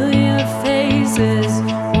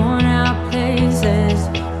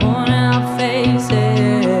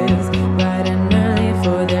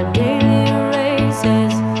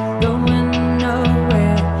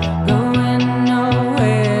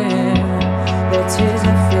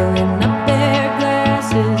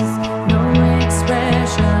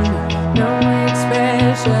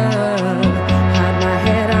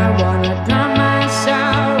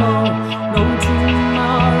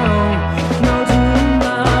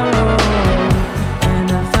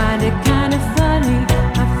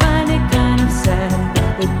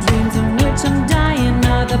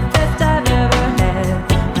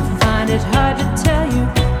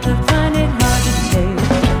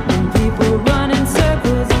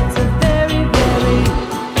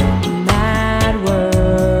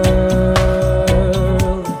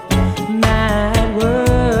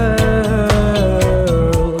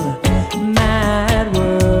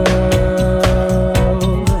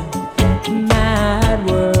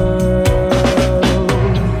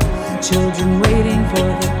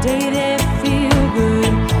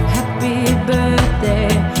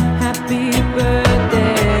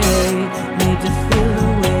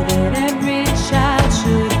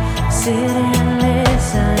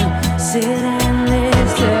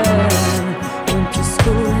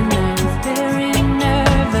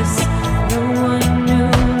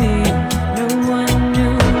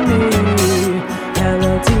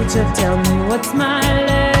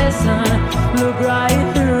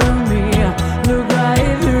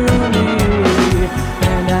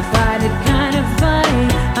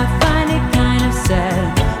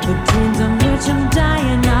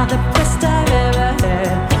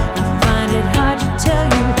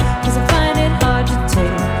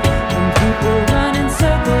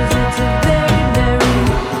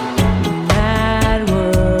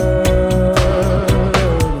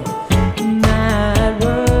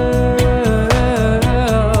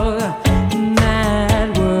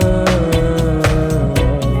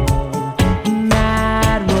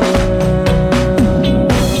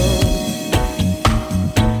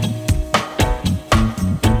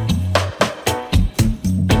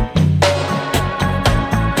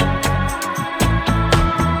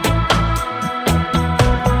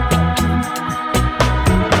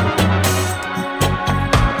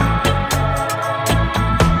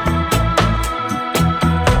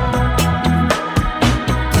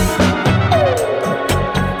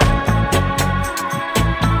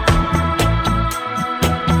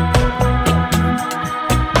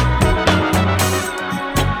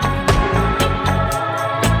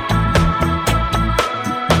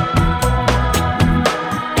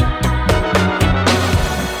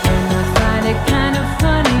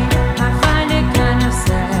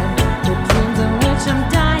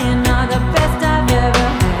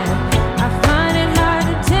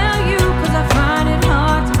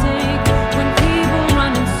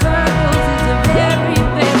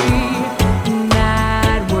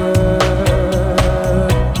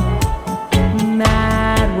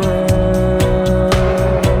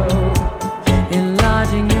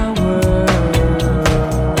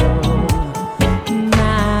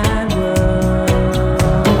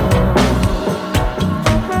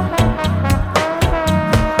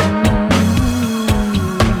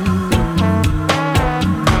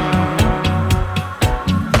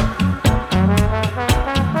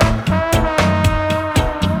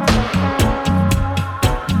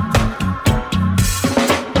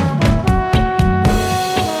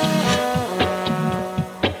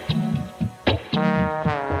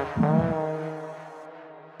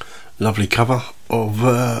Lovely cover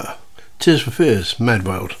of Tears for Fears, Mad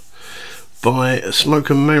World by Smoke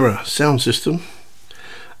and Mirror Sound System.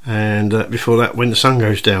 And before that, When the Sun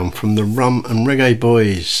Goes Down from the Rum and Reggae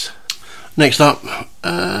Boys. Next up,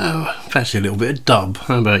 fancy a little bit of dub.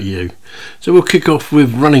 How about you? So we'll kick off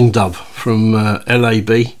with Running Dub from LAB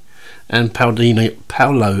and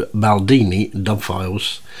Paolo Baldini Dub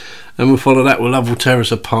Files. And we'll follow that with Love Will Tear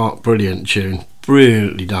Us Apart. Brilliant tune.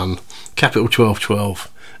 Brilliantly done. Capital 1212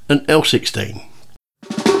 and L16.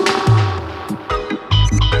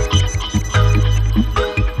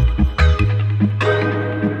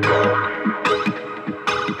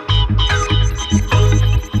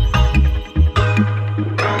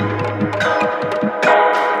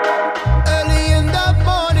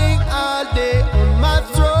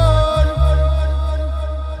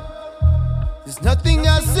 Nothing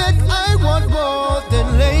I said I want more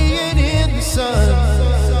than laying in the sun.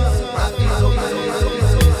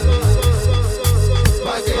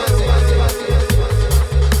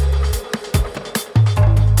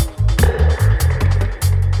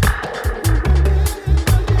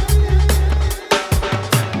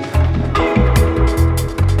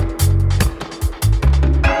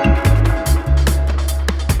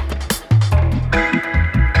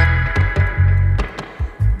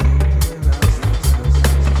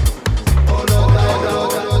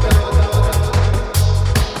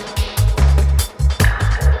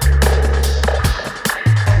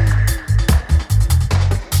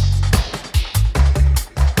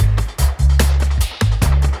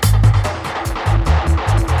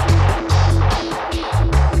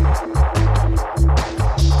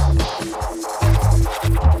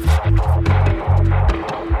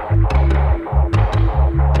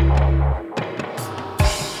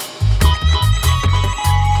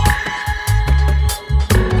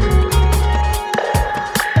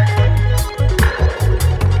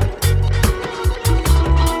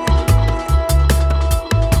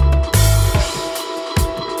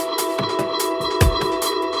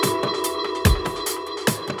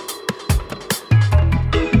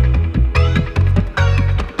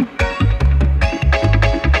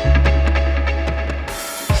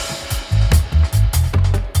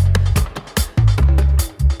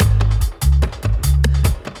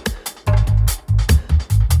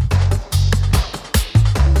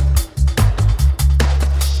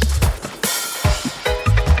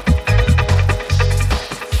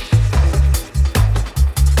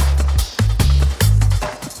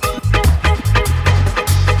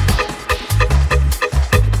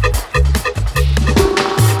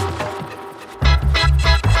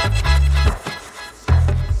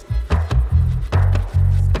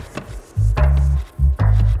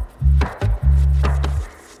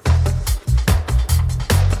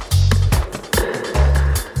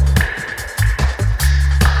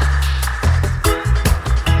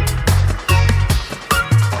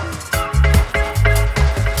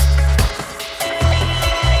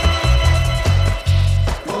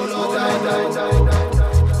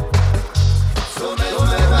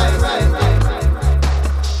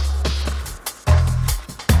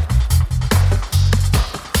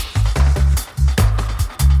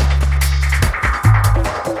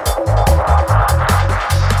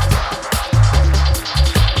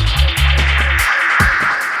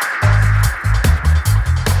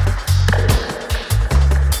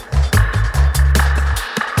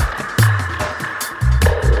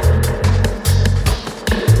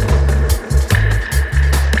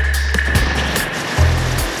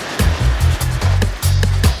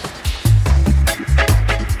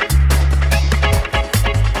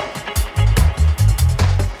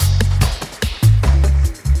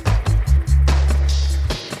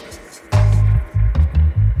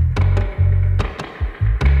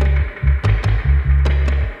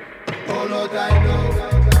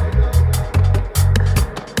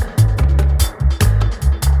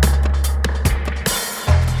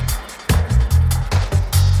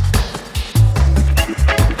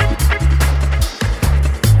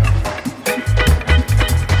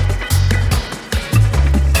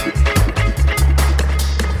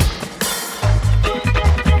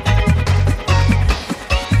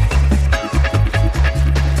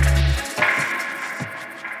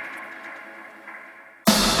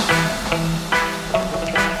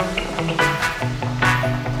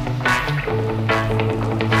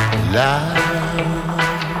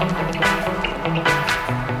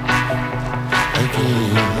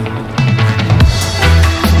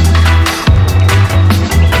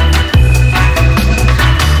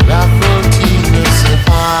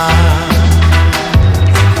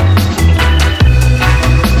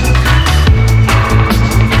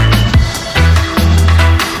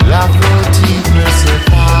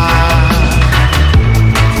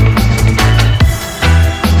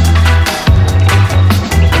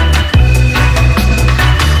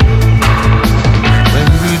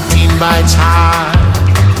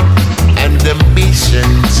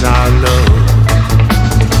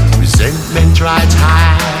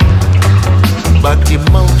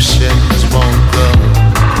 emotions won't go.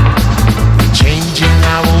 Changing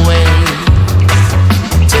our ways,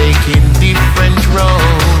 taking different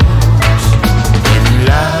roads. In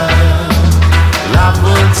love, love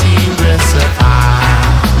will tear us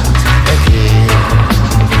apart again.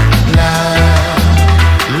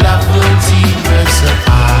 Love will tear us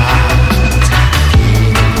apart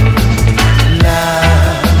again.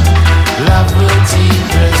 Love will tear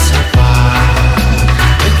us apart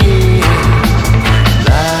again.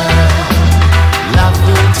 Love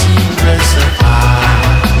will tear us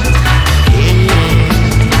apart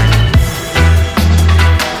again.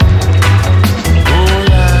 Oh,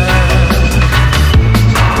 love,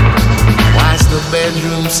 why's the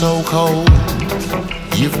bedroom so cold?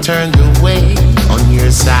 You've turned away on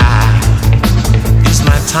your side. Is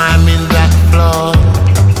my time in that floor?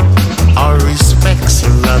 Our respects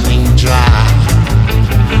are running dry.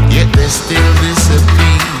 Yet there's still this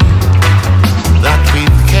appeal that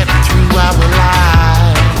we've kept through our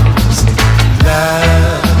lives.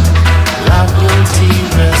 Love will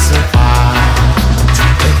tear us apart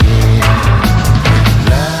again.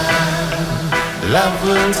 Love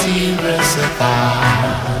will tear us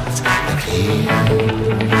apart again.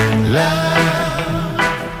 Love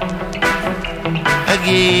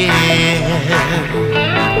again.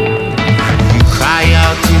 You cry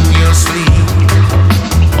out in your sleep,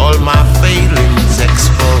 all my failings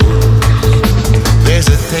exposed. There's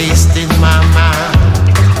a taste in my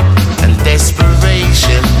mouth, and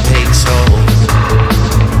desperation takes hold.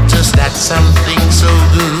 Just that something so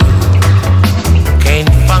good can't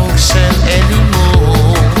function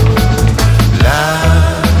anymore.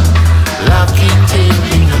 Love keep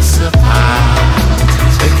tearing us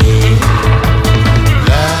apart again.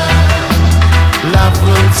 Love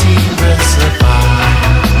will tear us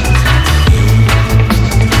apart again.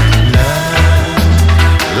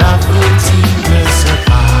 Love will tear us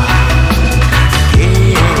apart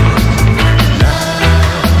again.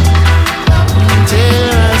 Love will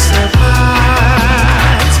tear us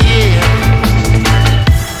apart, yeah.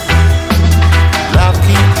 Love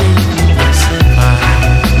keep tearing us apart.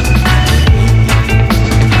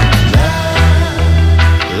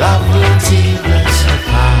 Love will tear us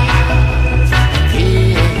apart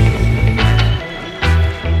again.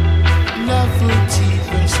 Love will tear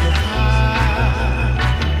us apart,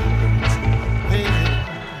 baby.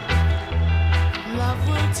 Love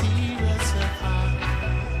will tear us apart.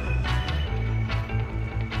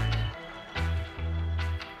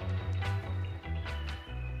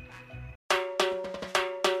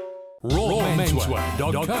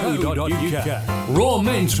 rawmenswear.co.uk. Raw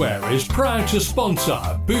Menswear is proud to sponsor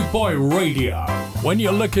Boot Boy Radio. When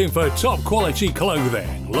you're looking for top quality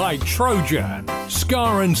clothing like Trojan,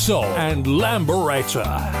 Scar and Soul and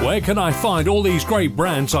Lamberetta, where can I find all these great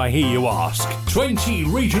brands, I hear you ask? 20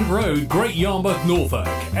 Regent Road, Great Yarmouth, Norfolk,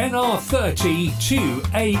 NR30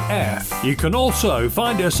 2AF. You can also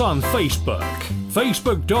find us on Facebook,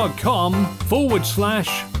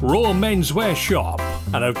 facebook.com/Raw Menswear Shop.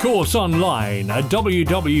 And of course online at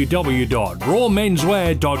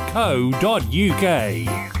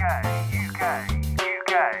www.rawmenswear.co.uk.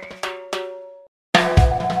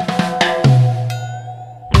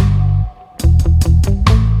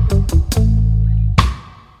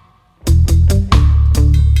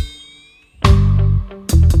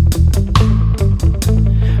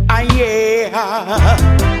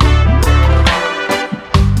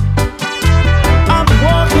 I'm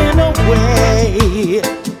walking away,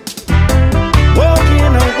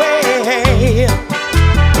 walking away.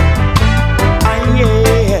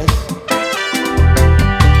 Yes,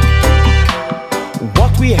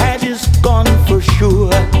 what we had is gone for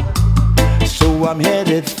sure, so I'm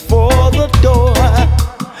headed for the door.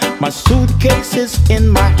 My suitcase is in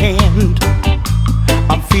my hand.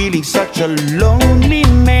 I'm feeling such a lonely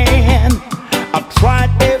man. I've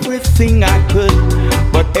tried everything I could,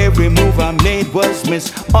 but every move I made was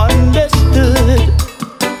misunderstood.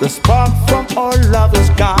 The spark from our love is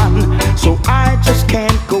gone, so I just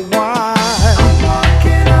can't go on. I'm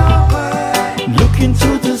walking away, looking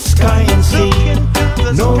to the sky and see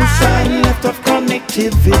no sign left of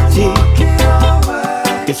connectivity.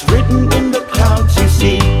 It's written in the clouds, you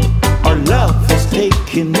see, our love has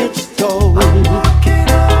taken its toll.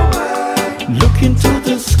 Looking to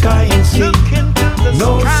the sky and see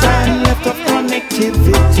no sign left of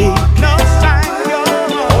connectivity. No sign,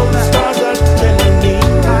 all the stars are telling me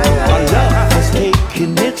our love has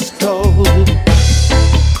taken its toll.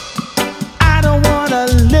 I don't wanna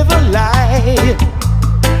live a lie,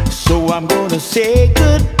 so I'm gonna say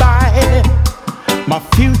goodbye. My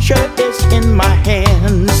future is in my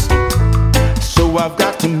hands, so I've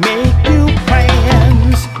got to make new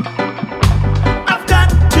plans.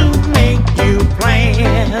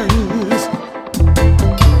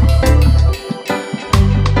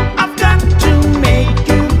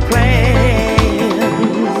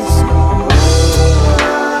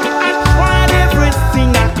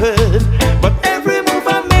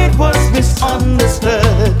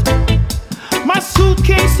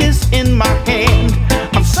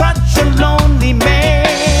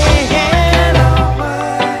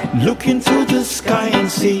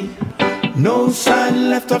 see. No sign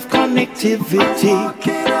left of connectivity.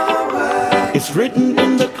 It's written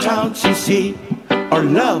in the clouds, you see. Our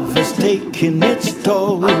love has taken its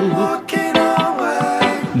toll.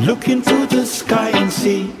 Look into the sky and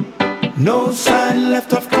see. No sign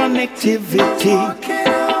left of connectivity.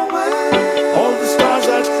 All the stars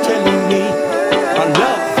are telling me our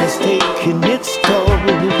love has taken its toll.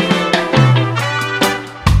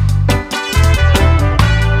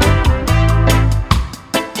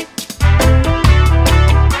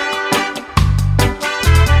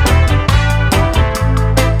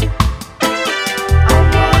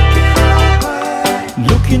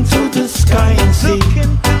 Into the sky and see.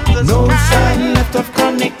 No sign left of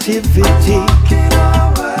connectivity.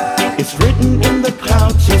 It's written in the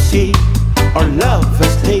clouds, you see. Our love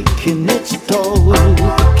has taken its toll.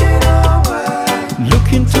 Look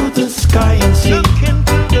into the sky and see.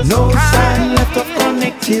 No sign left of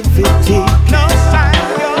connectivity.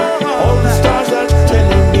 All the stars are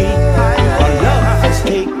telling me our love has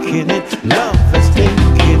taken it. Love has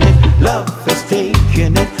taken it. Love has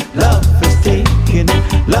taken it. Love has taken it.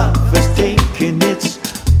 Love has taken its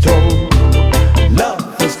toll.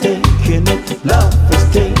 Love has taken it. Love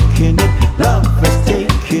has taken it. Love has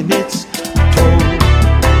taken its toll.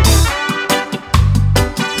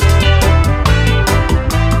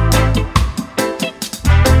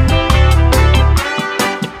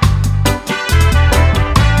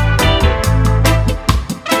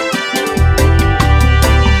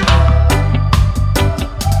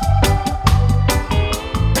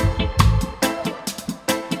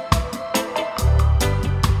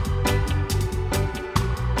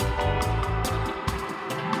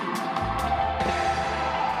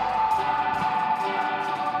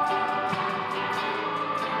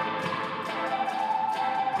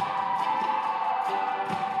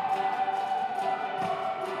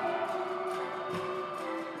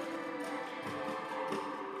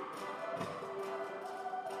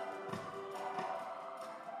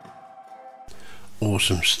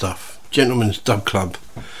 Awesome stuff. Gentleman's Dub Club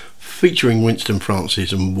featuring Winston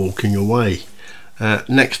Francis and Walking Away.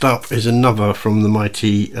 Next up is another from the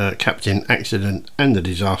mighty Captain Accident and the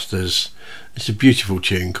Disasters. It's a beautiful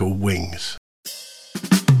tune called Wings.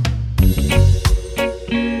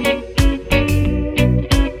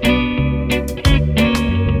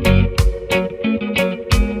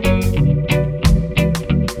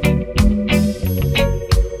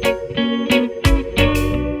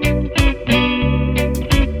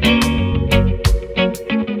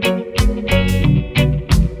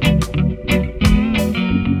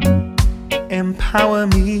 Empower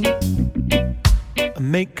me,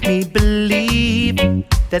 make me believe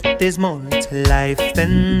that there's more to life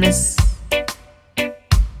than this.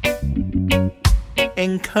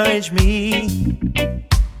 Encourage me,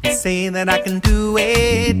 say that I can do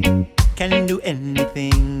it, can do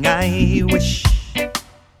anything I wish.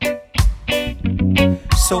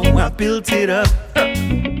 So I built it up,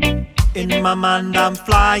 in my mind I'm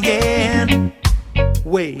flying,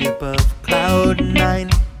 way above cloud 9.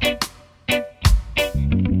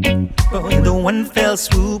 But with the one fell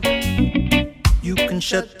swoop, you can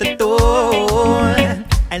shut the door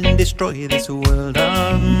and destroy this world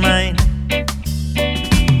of mine.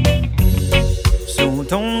 So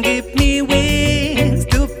don't give me wings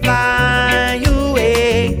to fly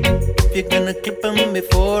away. If you're gonna clip them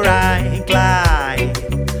before I glide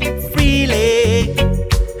freely,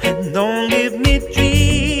 and don't give me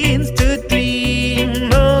dreams to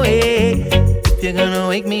dream away. If you're gonna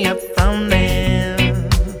wake me up from them.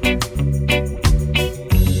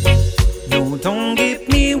 Don't give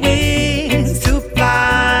me wings to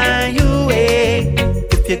fly away.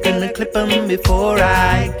 If you're gonna clip them before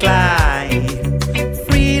I glide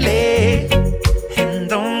freely, and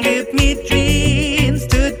don't give me dreams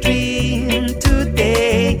to dream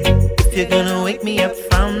today. If you're gonna wake me up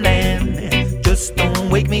from them, just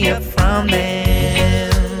don't wake me up from them.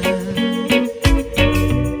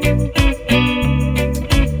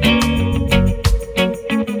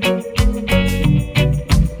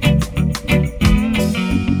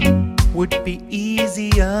 Would be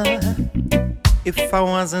easier if I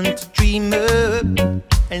wasn't a dreamer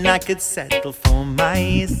and I could settle for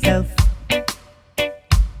myself.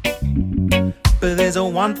 But there's a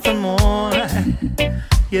want for more,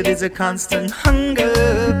 yeah, there's a constant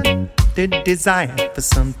hunger, the desire for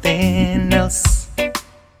something else. I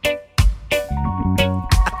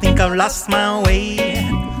think I've lost my way,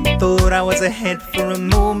 thought I was ahead for a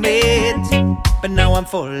moment, but now I'm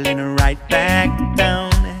falling right back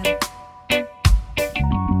down.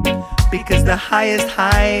 Because the highest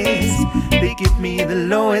highs, they give me the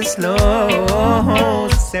lowest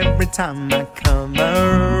lows every time I come around.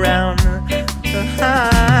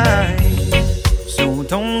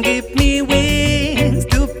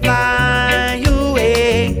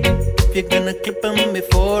 clip 'em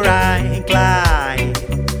before I glide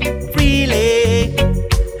freely.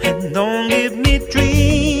 And don't give me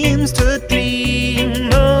dreams to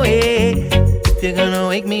dream away if you're gonna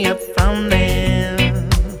wake me up from them.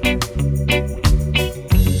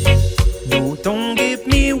 No, don't give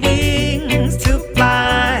me wings to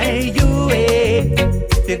fly away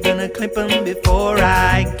if you're gonna clip 'em before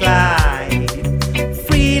I glide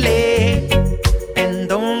freely. And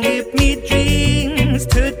don't give me dreams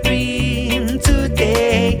to dream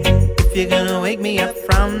today if you're gonna wake me up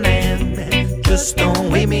from them. Just don't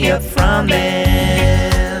wake me up from them.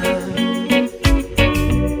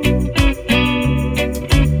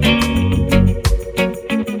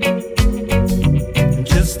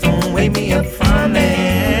 Just don't wake me up from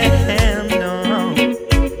them, no.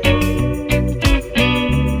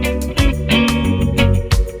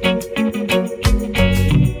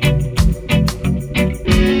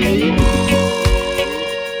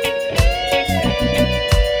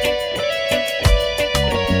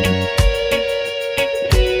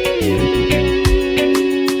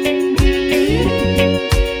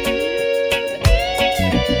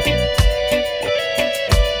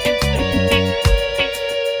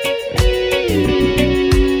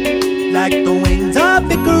 Like the wings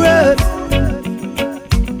of Icarus,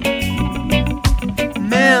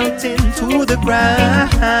 melting to the ground.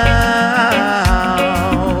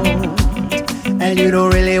 And you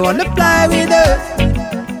don't really wanna fly with us,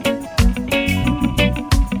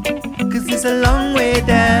 'cause it's a long way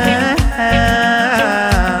down.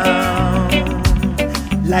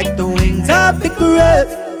 Like the wings of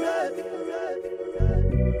Icarus,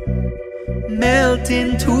 melting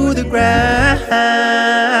to the ground.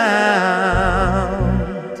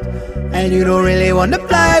 And you don't really wanna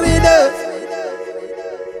fly with us,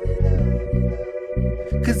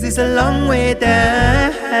 'cause it's a long way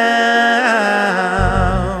down.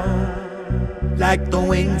 Like the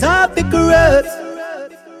wings of Icarus.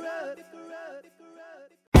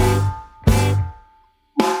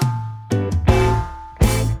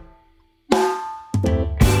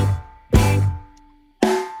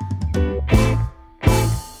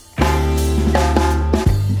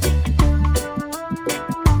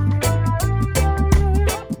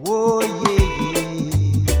 Oh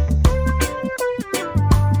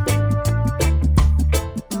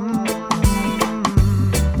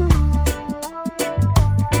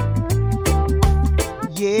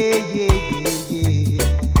yeah, yeah, yeah.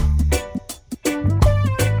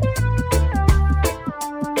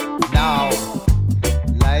 Now,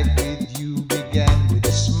 life with you began with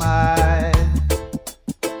a smile.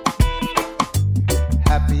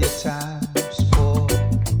 Happier times for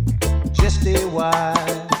just a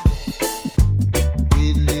while.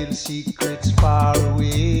 With little secrets far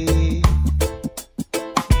away.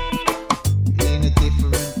 In a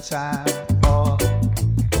different time or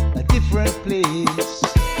a different place.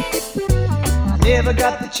 I never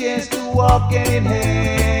got the chance to walk hand in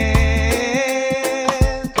hand,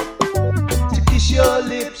 to kiss your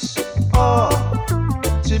lips or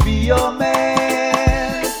to be your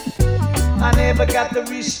man. I never got the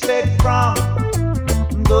respect from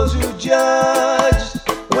those who judged,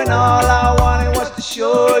 when all I wanted was to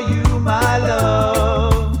show you my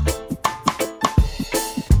love.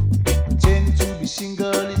 Pretend to be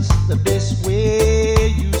single, it's the best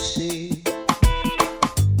way, you say.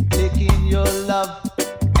 Taking your love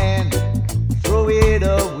and throw it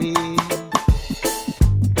away.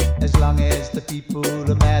 As long as the people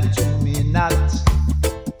are mad to me not.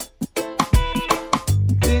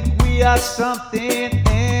 Think we are something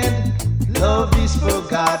and love is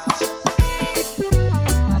forgot.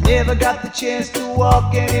 I never got the chance to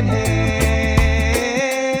walk hand in hand,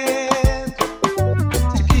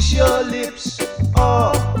 to kiss your lips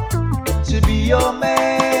or to be your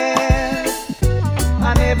man.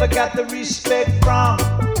 I never got the respect from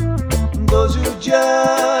those who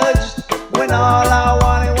judged, when all I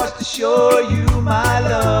wanted was to show you my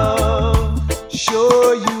love,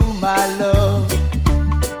 show you my love.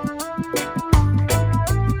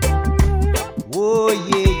 Oh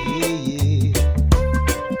yeah, yeah, yeah.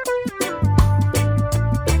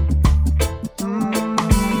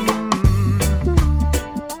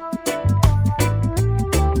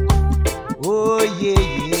 Oh yeah,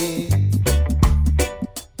 yeah.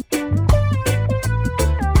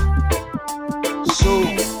 So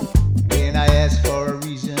when I ask for a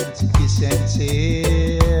reason to kiss and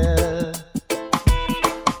tell,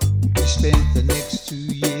 we spent the next 2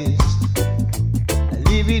 years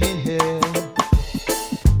living in hell.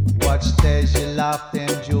 Watched as you laughed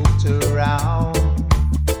and joked around.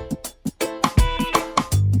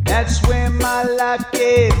 That's when my life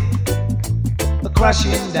came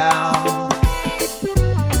crashing down.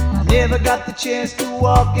 Never got the chance to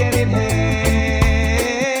walk hand in hand,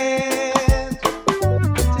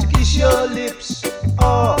 to kiss your lips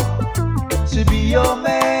or to be your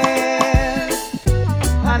man.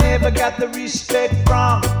 I never got the respect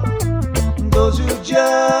from those who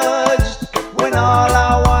judged, when all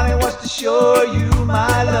I wanted was to show you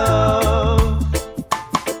my love.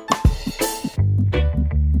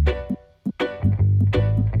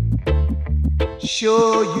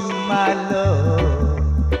 Show you my love.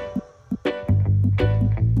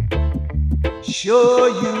 Show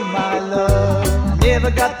you my love. I never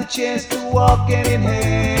got the chance to walk hand in hand,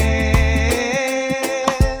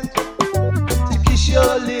 to kiss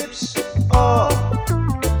your lips or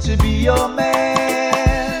to be your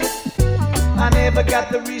man. I never got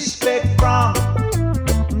the respect from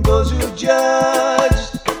those who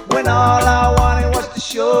judged, when all I wanted was to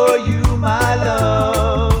show you my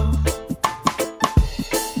love.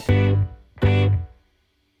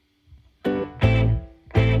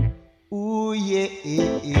 Ooh, yeah.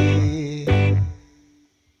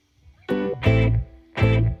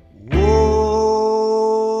 Whoa,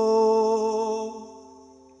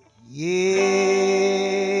 yeah.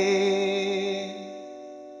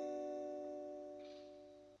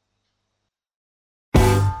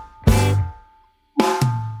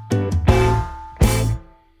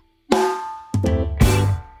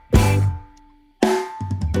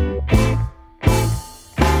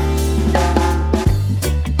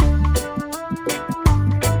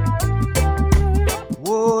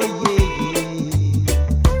 Whoa,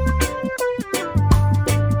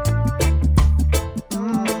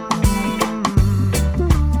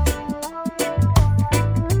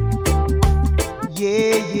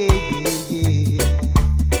 yeah, yeah. Yeah.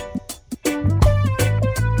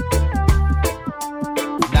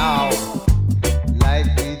 Now, life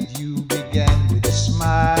with you began with a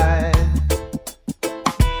smile.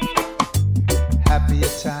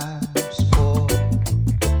 Happier times for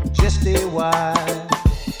just a while,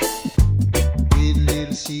 with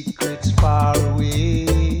little secrets far away,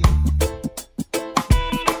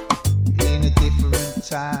 in a different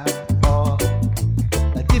time or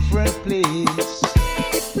a different place.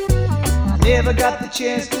 I never got the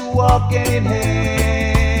chance to walk hand in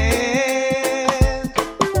hand,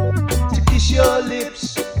 to kiss your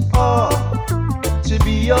lips or to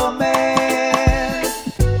be your man.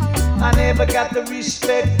 I never got the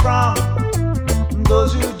respect from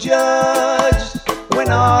those who judged, when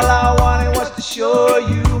all I wanted was to show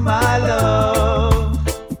you my love.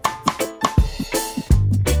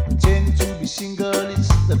 Pretend to be single, it's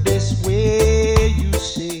the best way, you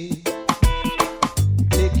say.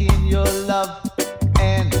 Taking your love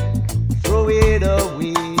and throw it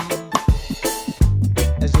away,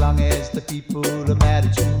 as long as the people who matter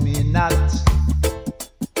to me not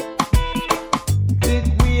think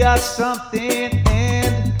we are something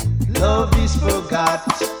and love is forgot.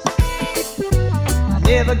 I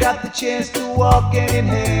never got the chance to walk hand in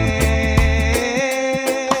hand,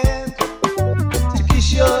 to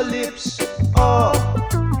kiss your lips or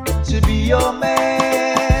to be your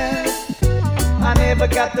man. I never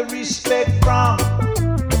got the respect from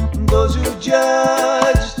those who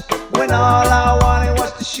judged, when all I wanted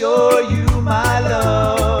was to show you my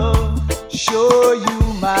love. Show you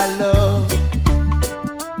my love.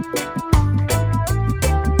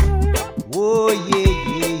 Oh, yeah.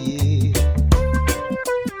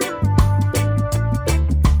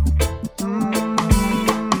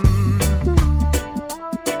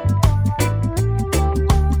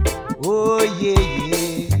 Oh, yeah.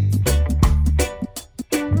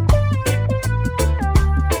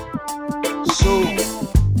 So,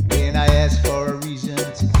 when I ask for a reason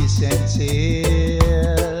to kiss and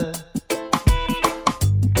tell,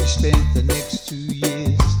 we spent the next 2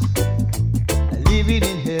 years living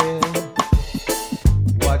in hell.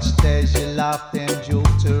 Watched as you laughed and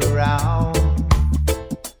joked around.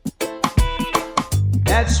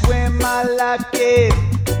 That's when my life came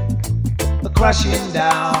crashing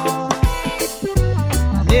down.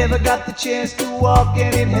 I never got the chance to walk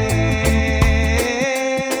hand in hand,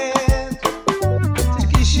 to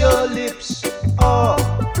kiss your lips or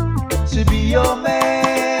to be your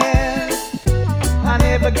man. I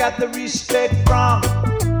never got the respect from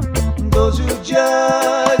those who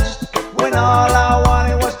judged, when all I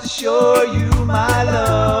wanted was to show you my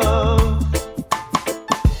love.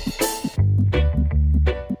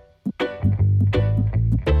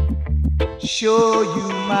 Show you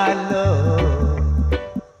my love.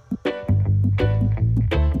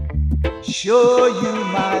 Show you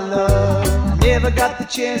my love. I never got the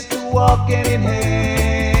chance to walk hand in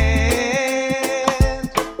hand,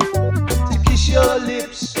 to kiss your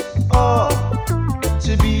lips or to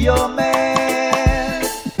to be your man.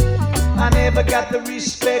 I never got the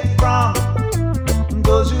respect from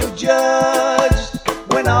those who judged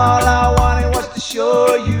when all I wanted was to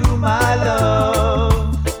show you my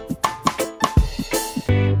love.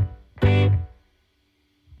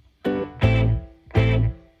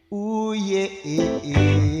 Ooh, yeah.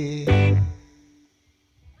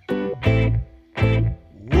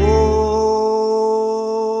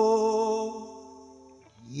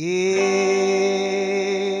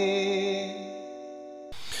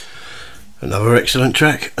 Another excellent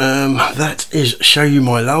track. That is Show You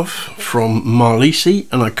My Love from Marlisi,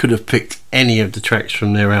 and I could have picked any of the tracks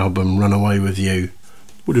from their album Run Away With You.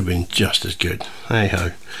 Would have been just as good. Hey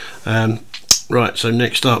ho. Right, so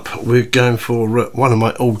next up we're going for one of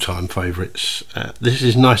my all-time favourites. This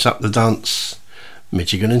is Nice Up the Dance,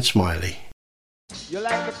 Michigan and Smiley. You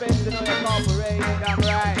like the fence, you know you're corporate, damn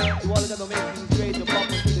right. You all gonna make things great, you pop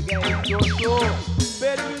into the game, so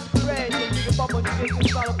better use the range, and you can pop on the face, and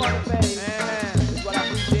start up on the face. That's what I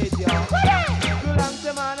appreciate, y'all. Too long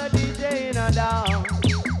time on a DJ in a down,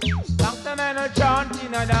 long time on a chant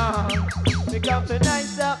in a down. We come to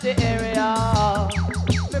nice up the area,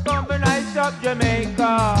 we come to nice up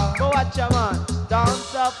Jamaica. Go watch ya man,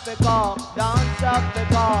 dance up the car, dance up the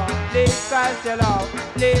car. Please cast it out,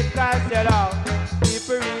 please cast it out.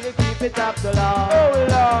 People really keep it up to love. Oh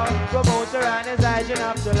Lord, promoter and his agent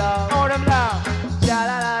up to love. Oh them love. Sha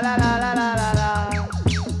la la la la la la la la.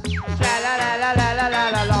 Sha la la la la la la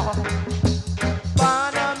la la.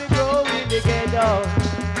 Born on me grow in the ghetto.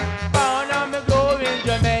 Born on me grow in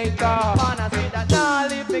Jamaica. Man I see that now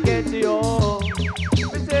leave me ghetto.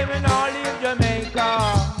 Me say me now leave Jamaica.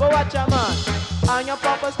 But watch a man, and your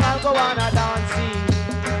papa smile go on a dance scene.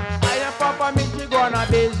 And your papa meet you go on a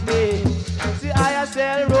business. See, I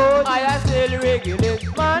sell road, I sell regulate.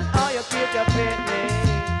 Man, how you keep your fitness?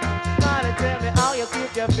 Man, tell me how you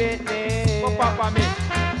keep your fitness. Oh, Papa, me,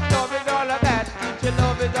 love it all of that. Teach you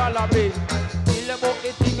love it all of it. Feel about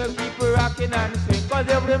the thing of people rocking and sing. Cause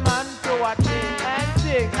every man so what sing and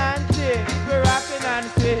sing and sing. We rocking and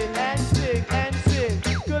sing and sing and sing.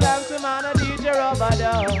 Too long to man a DJ rubber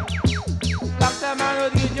dub. Long time man a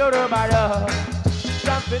DJ rubber dub.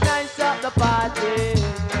 Something nice up the party.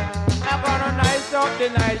 I'm gonna nice up the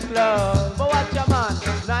nightclub. But watch a man,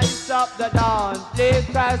 nice up the dance. Please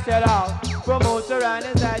pass it out. Promoter and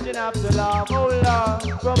his agent up the love. Oh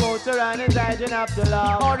Lord, promoter and his agent up the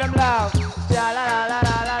love. Oh them love. Sha la la la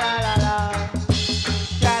la la la la.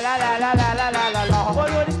 Sha la la la la la la la la. What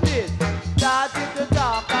do this mean? Start with the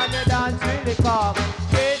talk and the dance really cock.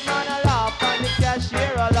 Straight man a laugh and the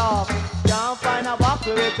cashier a laugh. Can't find a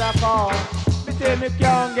buckle with a car. Me say me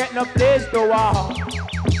can't get no place to walk.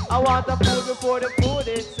 I want the food before the food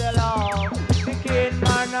is sell off. The Cann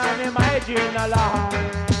man and him hygiene a law.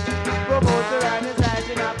 Promoter and his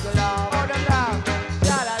agent up the law. Oh them law.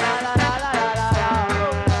 La la la la la la la la.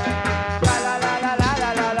 La la la la la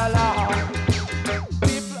la la la.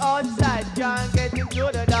 People outside can't get into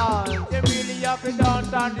the dance. They really have to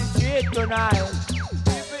dance on the street tonight.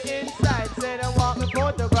 People inside say they want me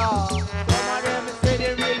photograph. Some of them say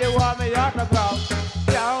they really want me autograph.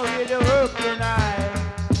 Can't really work tonight.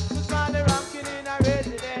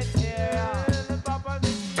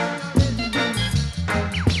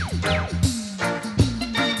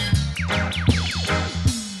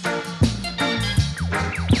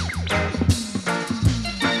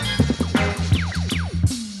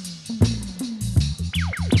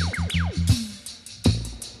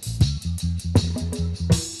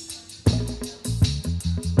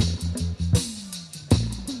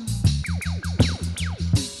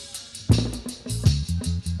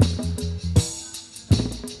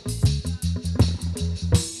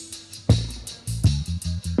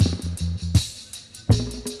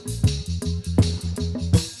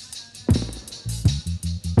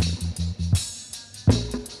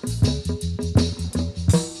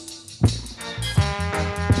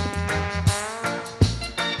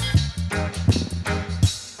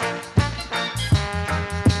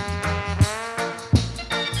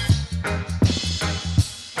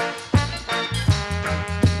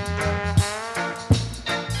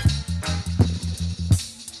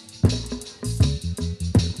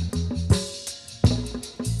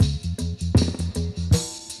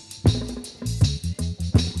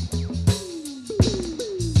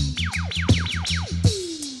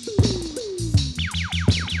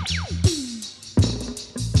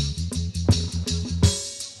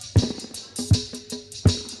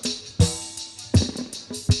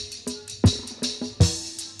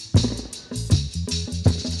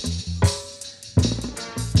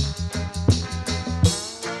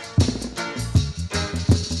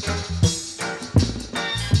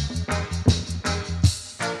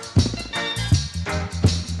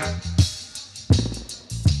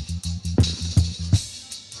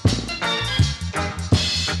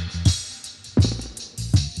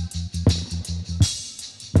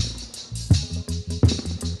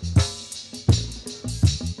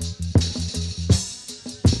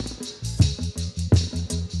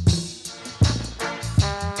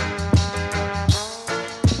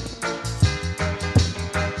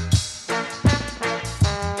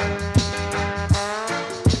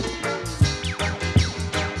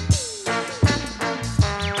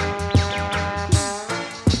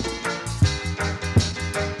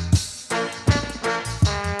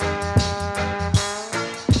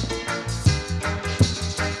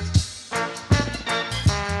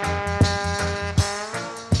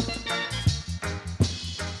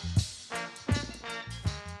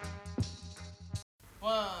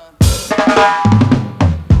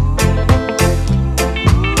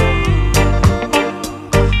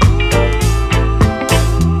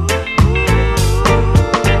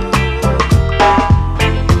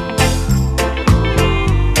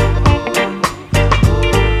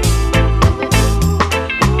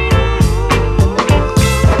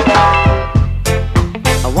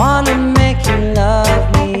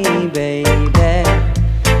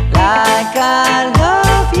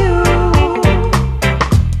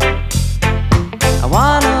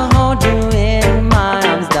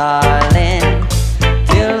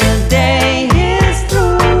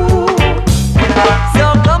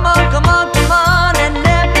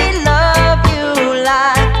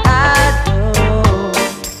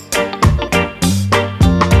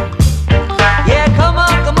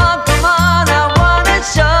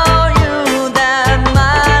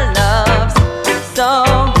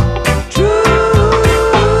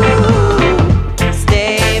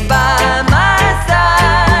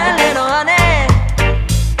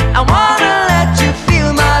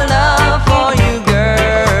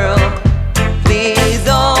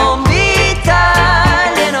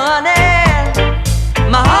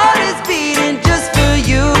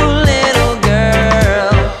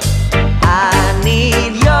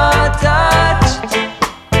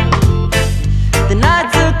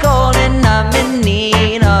 cold and I'm in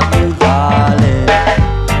need of you, darling.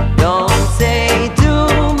 Don't say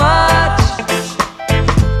too much.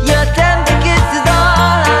 Your tender kiss is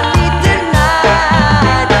all I need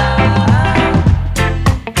tonight.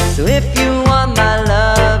 So if you want my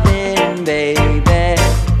loving, baby,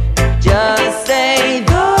 just say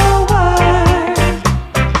the word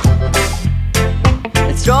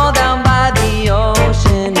and stroll down by the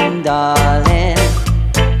ocean, darling.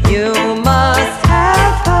 You must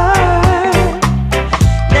have heard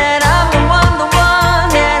that I'm the one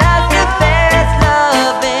that has the best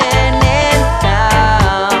loving in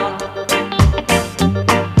town.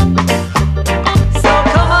 So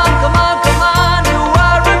come on, you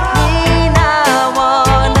are a queen. I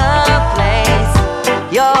wanna place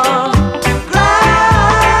your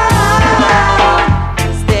crown.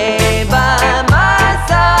 Stay by my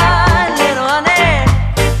side, little honey.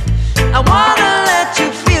 I wanna let you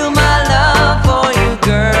feel my love for you,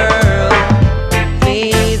 girl.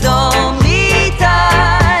 Please hold me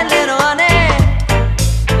tight, little honey.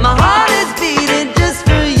 My heart is beating just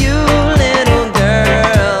for you, little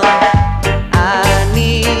girl. I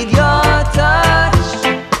need your touch.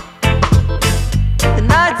 The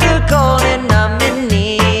nights are cold and I'm in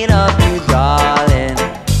need of you, darling.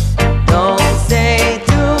 Don't say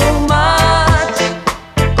too much.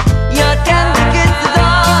 Your tender kiss is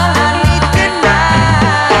all I need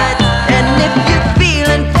tonight. And if you're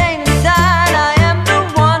feeling pain inside, I am the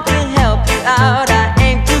one to help you out. I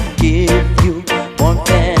aim to give you warmth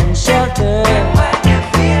and shelter.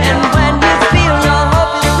 And when you feel your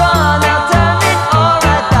hope is gone, I'll turn it all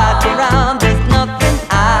right back around. There's nothing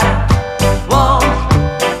I won't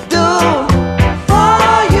do for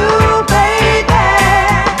you, baby.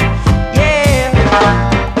 Yeah.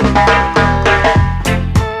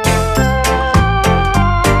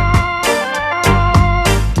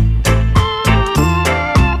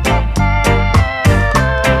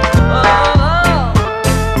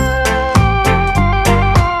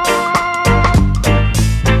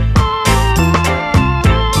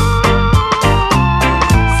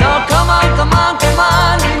 So come on,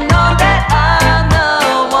 you know that I'm the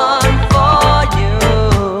one for you.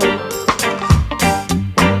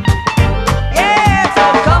 Yeah, so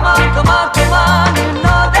come on, you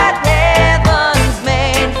know that heaven's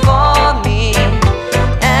made for me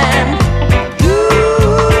and you.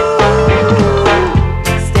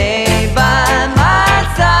 Stay by my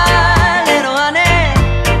side, little honey.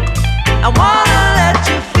 I wanna let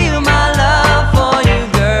you feel my love for you,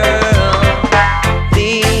 girl.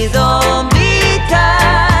 Please hold me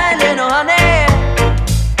tight, little honey.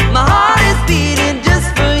 My heart is beating just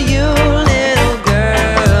for you, little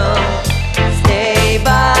girl. Stay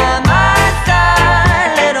by my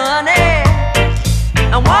side, little honey.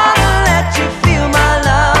 I wanna let you feel my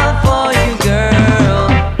love for you, girl.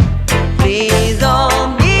 Please hold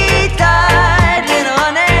me tight, little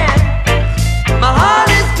honey. My heart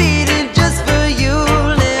is beating just for you,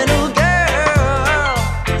 little girl.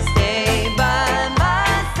 Stay by my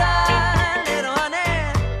side, little honey.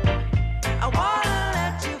 I wanna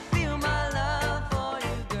let you feel my love for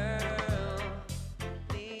you, girl.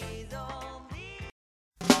 Please hold me.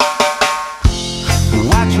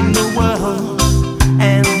 Watching the world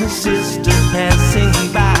and the sister passing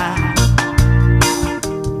by.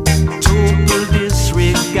 Total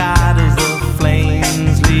disregard of the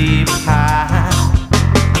flames leap high.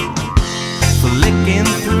 Flicking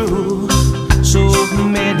through so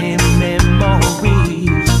many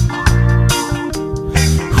memories.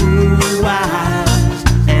 Who was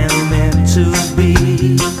and meant to be.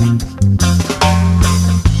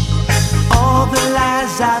 All the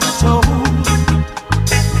lies I've told,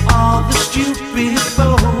 all the stupid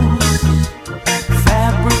boasts,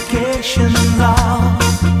 fabrications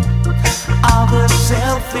all the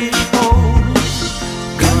selfish holes.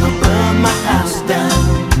 Gonna burn my house down,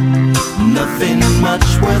 nothing much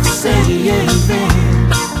worth saving.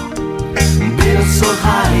 Built so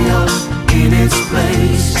high up in its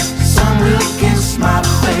place, sun will kiss my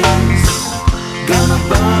face. Gonna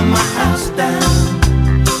burn my house down,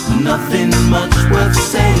 nothing much worth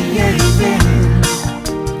saving.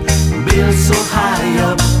 Built so high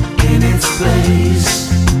up in its place.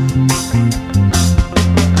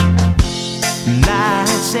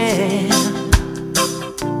 Nights air,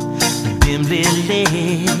 dimly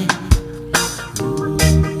lit,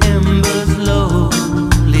 embers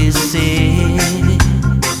slowly set.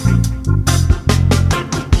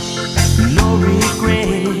 No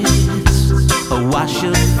regrets, a wash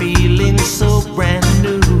of feeling so brand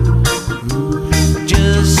new.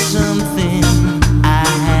 Just something I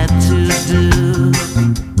had to do.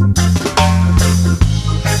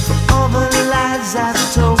 For all the lies I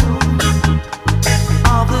told,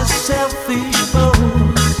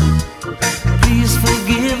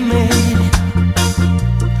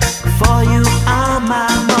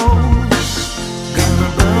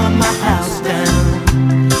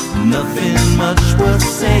 nothing much worth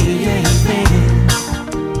saying.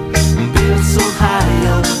 Built so high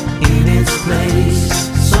up in its place,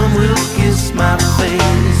 some will kiss my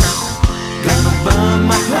face. Gonna burn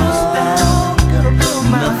my house down,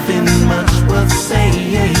 nothing much worth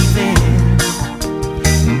saying.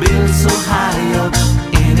 Built so high up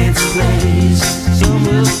in its place, some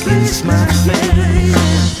will kiss my face.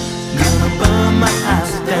 Gonna burn my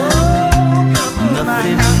house down,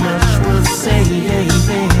 nothing much worth saying.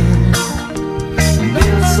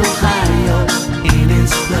 Built so high up in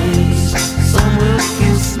its place, some will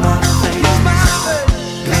kiss my face.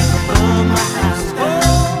 Gonna burn my house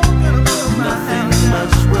down, nothing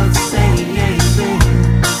much worth saying.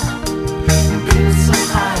 Built so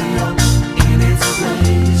high up in its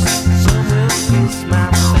place, some will kiss my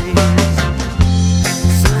face.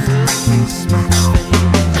 Some will kiss my face.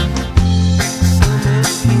 Some will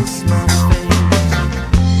kiss my face.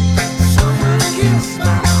 Some will kiss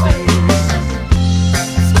my face.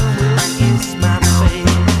 Some will kiss my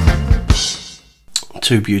face.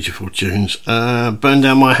 Two beautiful tunes. Burn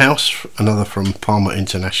Down My House, another from Palmer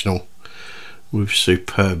International with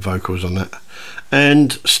superb vocals on that,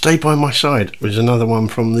 and Stay By My Side was another one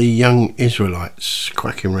from the Young Israelites,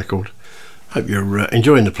 cracking record. Hope you're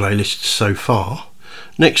enjoying the playlist so far.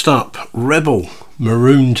 Next up, Rebel,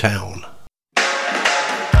 Maroon Town.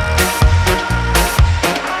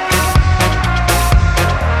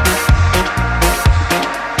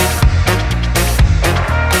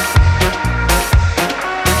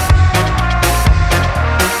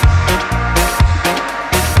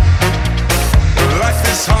 Life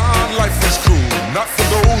is hard, life is cruel. Not for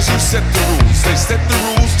those who set the rules. They set the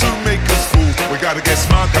rules to make us fools. We gotta get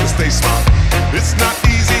smart, gotta stay smart. It's not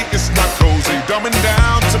easy, it's not cozy. Dumbing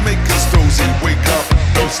down to make us dozy. Wake up,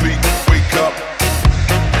 don't sleep, wake up.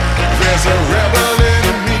 There's a rebel in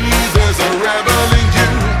me, there's a rebel in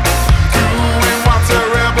you. Doing what a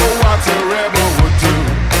rebel would do.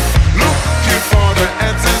 Looking for the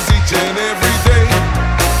answers each and every day.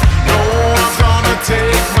 No one's gonna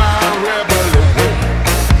take my rebel away.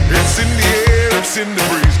 It's in the air, it's in the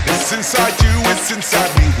breeze. It's inside you, it's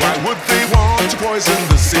inside me. Why would they want to poison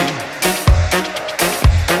the sea?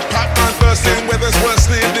 Pipeline bursting, weather's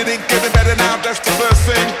worsening. It ain't getting better now, that's the first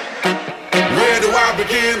thing. Where do I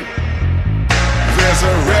begin? There's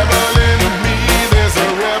a rebel in me, there's a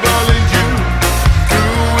rebel in you.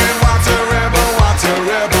 Doing what a rebel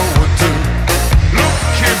would do.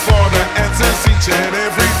 Looking for the answers each and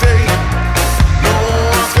every day. No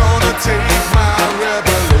one's gonna take my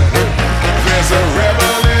rebel away. There's a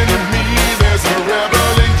rebel in me, there's a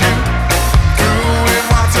rebel in you. Doing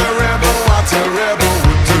what a rebel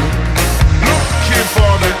would do. Looking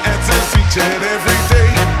for the answers each and every day.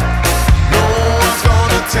 No one's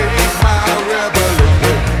gonna take my rebel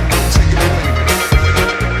away. Take it away.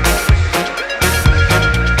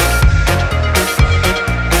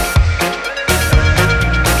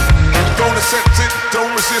 Don't accept it,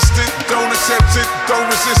 don't resist it, don't accept it, don't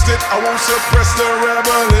resist it. I won't suppress the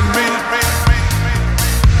rebel in me.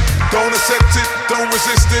 Don't accept it, don't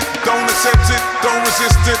resist it, don't accept it, don't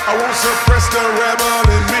resist it. I won't suppress the rebel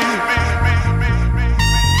in me.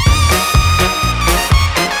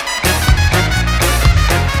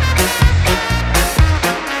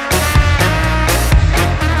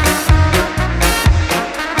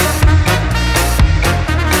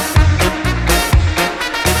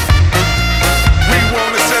 We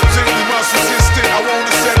won't accept it, we must resist it. I won't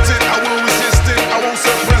accept it, I will resist it. I won't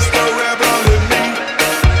suppress the rebel in me.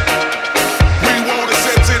 We won't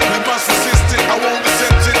accept it, we must resist it. I won't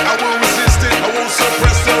accept it, I will resist it. I won't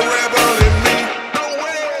suppress the rebel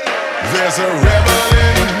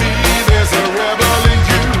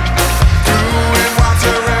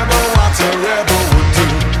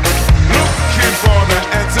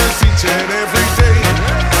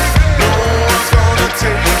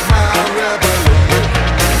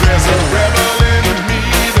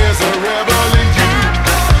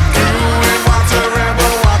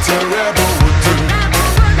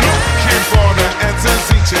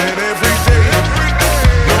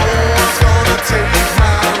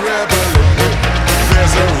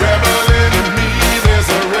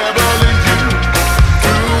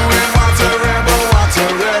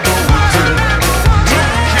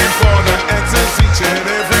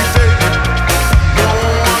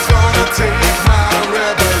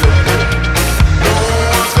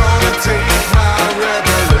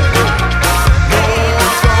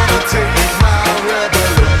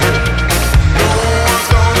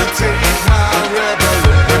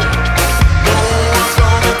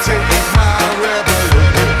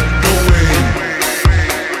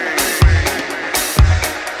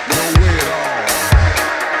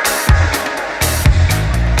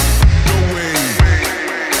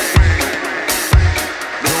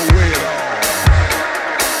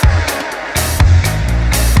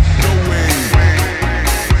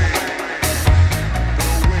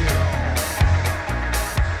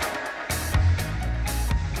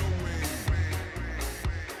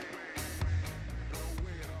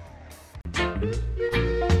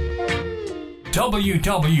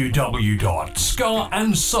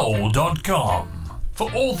www.scarandsoul.com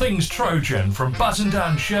for all things Trojan, from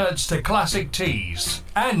button-down shirts to classic tees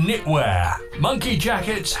and knitwear, monkey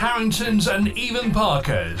jackets, Harringtons and even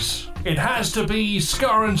Parkers. It has to be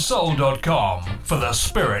scarandsoul.com for the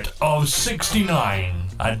spirit of 69.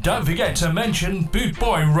 And don't forget to mention Boot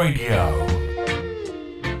Boy Radio.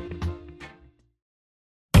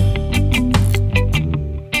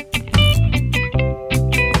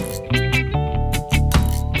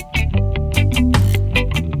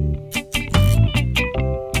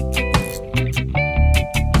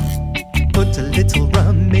 Put a little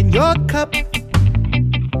rum in your cup,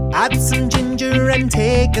 add some ginger and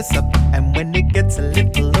take a sup. And when it gets a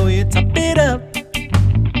little low, you top it up.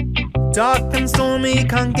 Dark and stormy,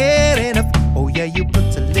 can't get enough. Oh yeah, you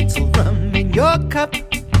put a little rum in your cup,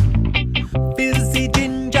 fizzy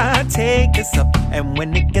ginger, take a sup. And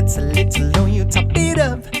when it gets a little low, you top it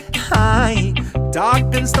up. High,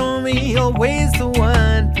 dark and stormy, always the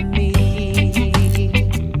one for me.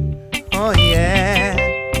 Oh yeah.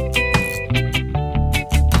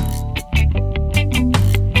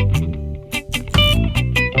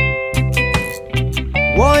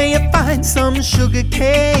 Boy, you find some sugar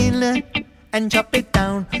cane and chop it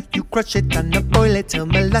down. You crush it and boil it till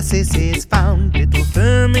molasses is found. Little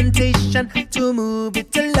fermentation to move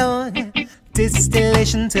it along.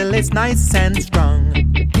 Distillation till it's nice and strong.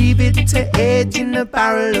 Leave it to age in a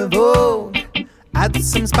barrel of oak. Add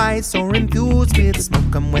some spice or infuse with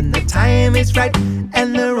smoke. And when the time is right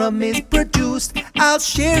and the rum is produced, I'll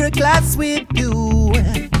share a glass with you.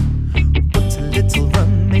 Put a little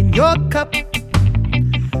rum in your cup,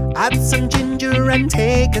 add some ginger and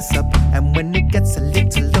take a sup. And when it gets a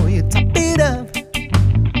little low, you top it up.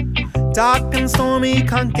 Dark and stormy,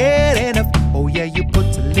 can't get enough. Oh yeah, you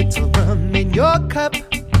put a little rum in your cup,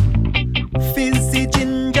 fizzy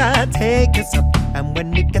ginger, take a sup. And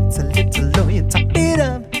when it gets a little low, you top it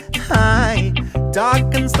up. High,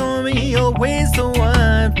 dark and stormy, always the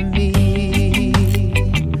one for me.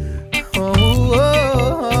 Oh,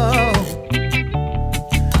 oh, oh.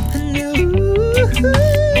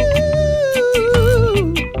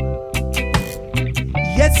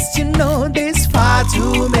 Yes, you know there's far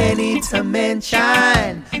too many to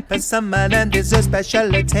mention, but some of them deserve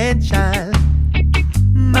special attention.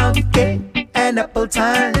 Monkey and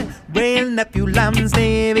Appleton, Rail, Nephew, Lambs,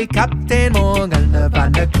 Navy, Captain Morgan,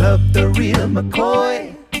 Havana Club, the real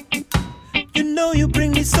McCoy. You know you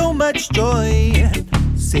bring me so much joy.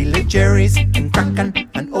 Sailor Jerry's and Kraken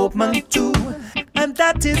and Old Monk too, and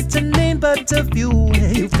that is to name but a few.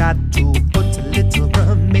 You've got to put a little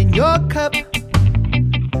rum in your cup,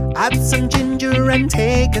 add some ginger and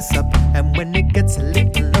take a sup. And when it gets a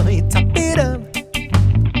little low, you top it up.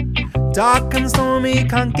 Dark and stormy,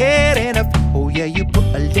 can't get enough. Oh yeah, you put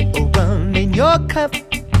a little rum in your cup,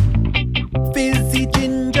 fizzy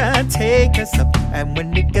ginger, take a sup. And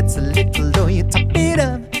when it gets a little low, you top it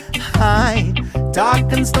up. High,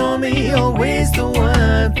 dark and stormy, always the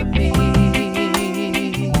one for me.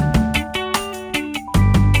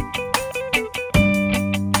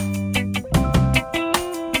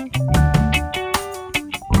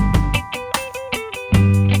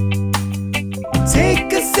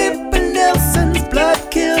 Take a sip of Nelson's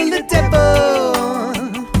blood, kill the devil.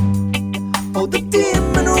 Oh, the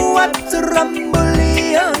demon what's a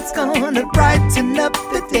rumbleon's gonna brighten up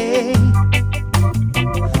the day.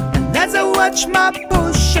 And as I watch my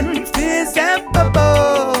potion fizz and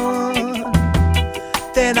bubble,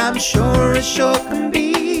 then I'm sure as sure can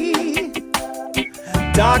be,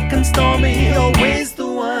 dark and stormy, always the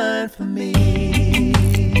one for me.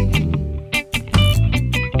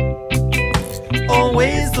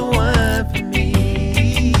 Always the one for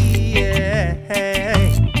me, yeah.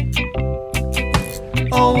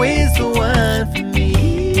 Always the one for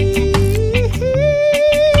me.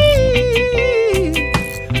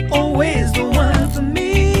 Always the one for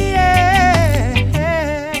me, yeah.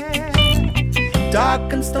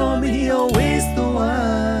 Dark and stormy, always the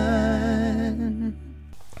one.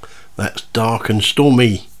 That's Dark and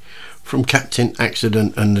Stormy from Captain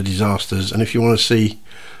Accident and the Disasters. And if you want to see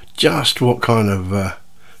just what kind of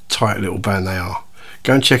tight little band they are,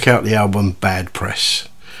 go and check out the album Bad Press.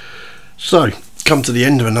 So, come to the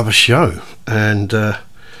end of another show, and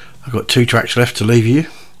I've got 2 tracks left to leave you.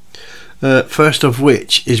 First of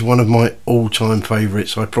which is one of my all-time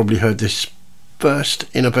favourites. I probably heard this first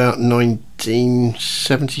in about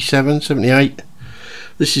 1977, 78.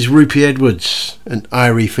 This is Rupie Edwards and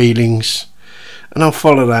Irie Feelings, and I'll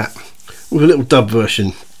follow that with a little dub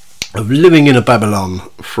version of Living in a Babylon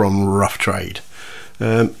from Rough Trade.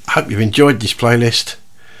 Hope you've enjoyed this playlist.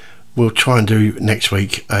 We'll try and do next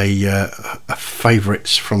week a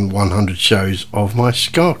favourites from 100 shows of my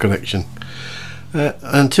ska collection.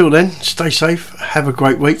 Until then, stay safe, have a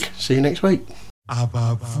great week, see you next week.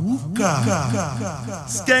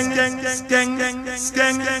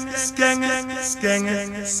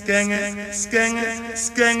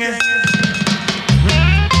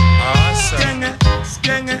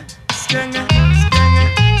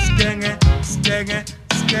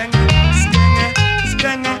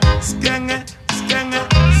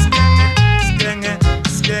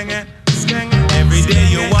 Every day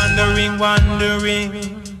you're wondering, what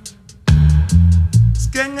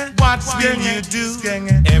will you do?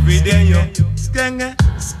 Every day you're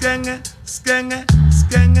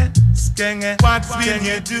what will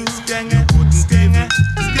you do? You wouldn't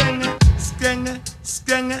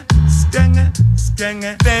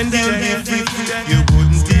then you'll be free. You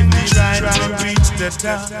wouldn't even try to reach the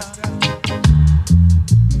top.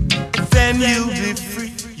 Then you'll be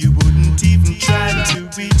free. You wouldn't even try to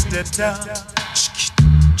reach the top.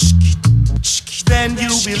 Then you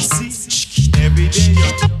will see every day.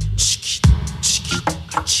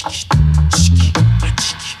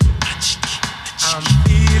 I'm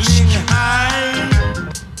feeling high,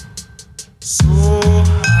 so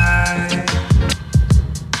high.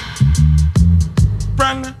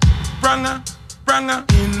 Branga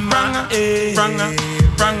in my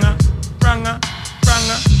branga.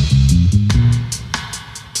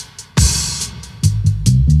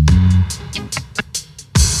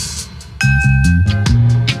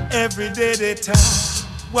 Every day they talk,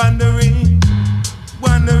 wondering,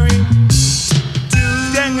 do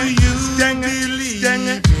you believe in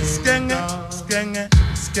God?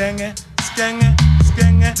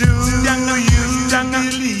 Do you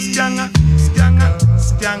believe in God?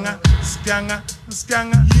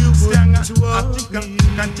 You wouldn't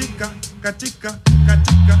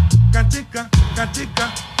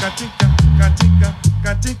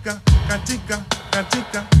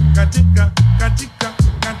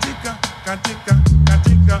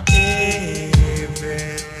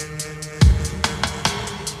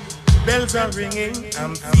bells are ringing,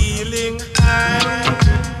 I'm feeling high,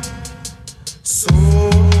 so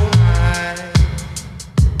high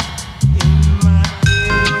in my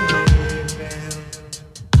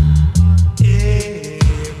heaven.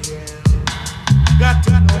 Got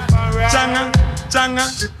to know for right. Changa. Got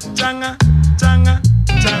to know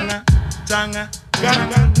changa.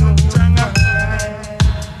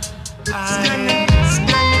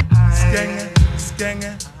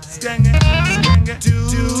 Skanga. Do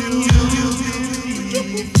you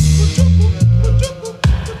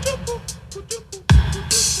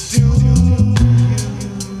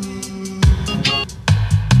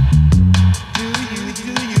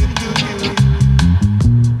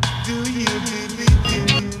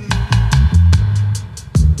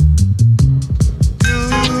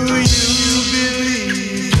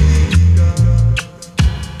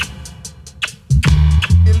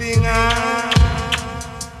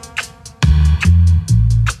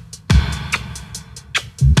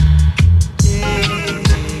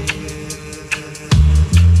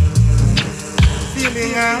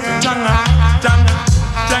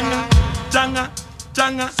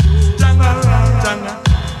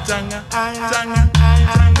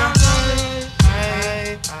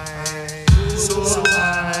so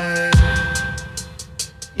high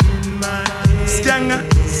in my head.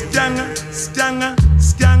 Skanga.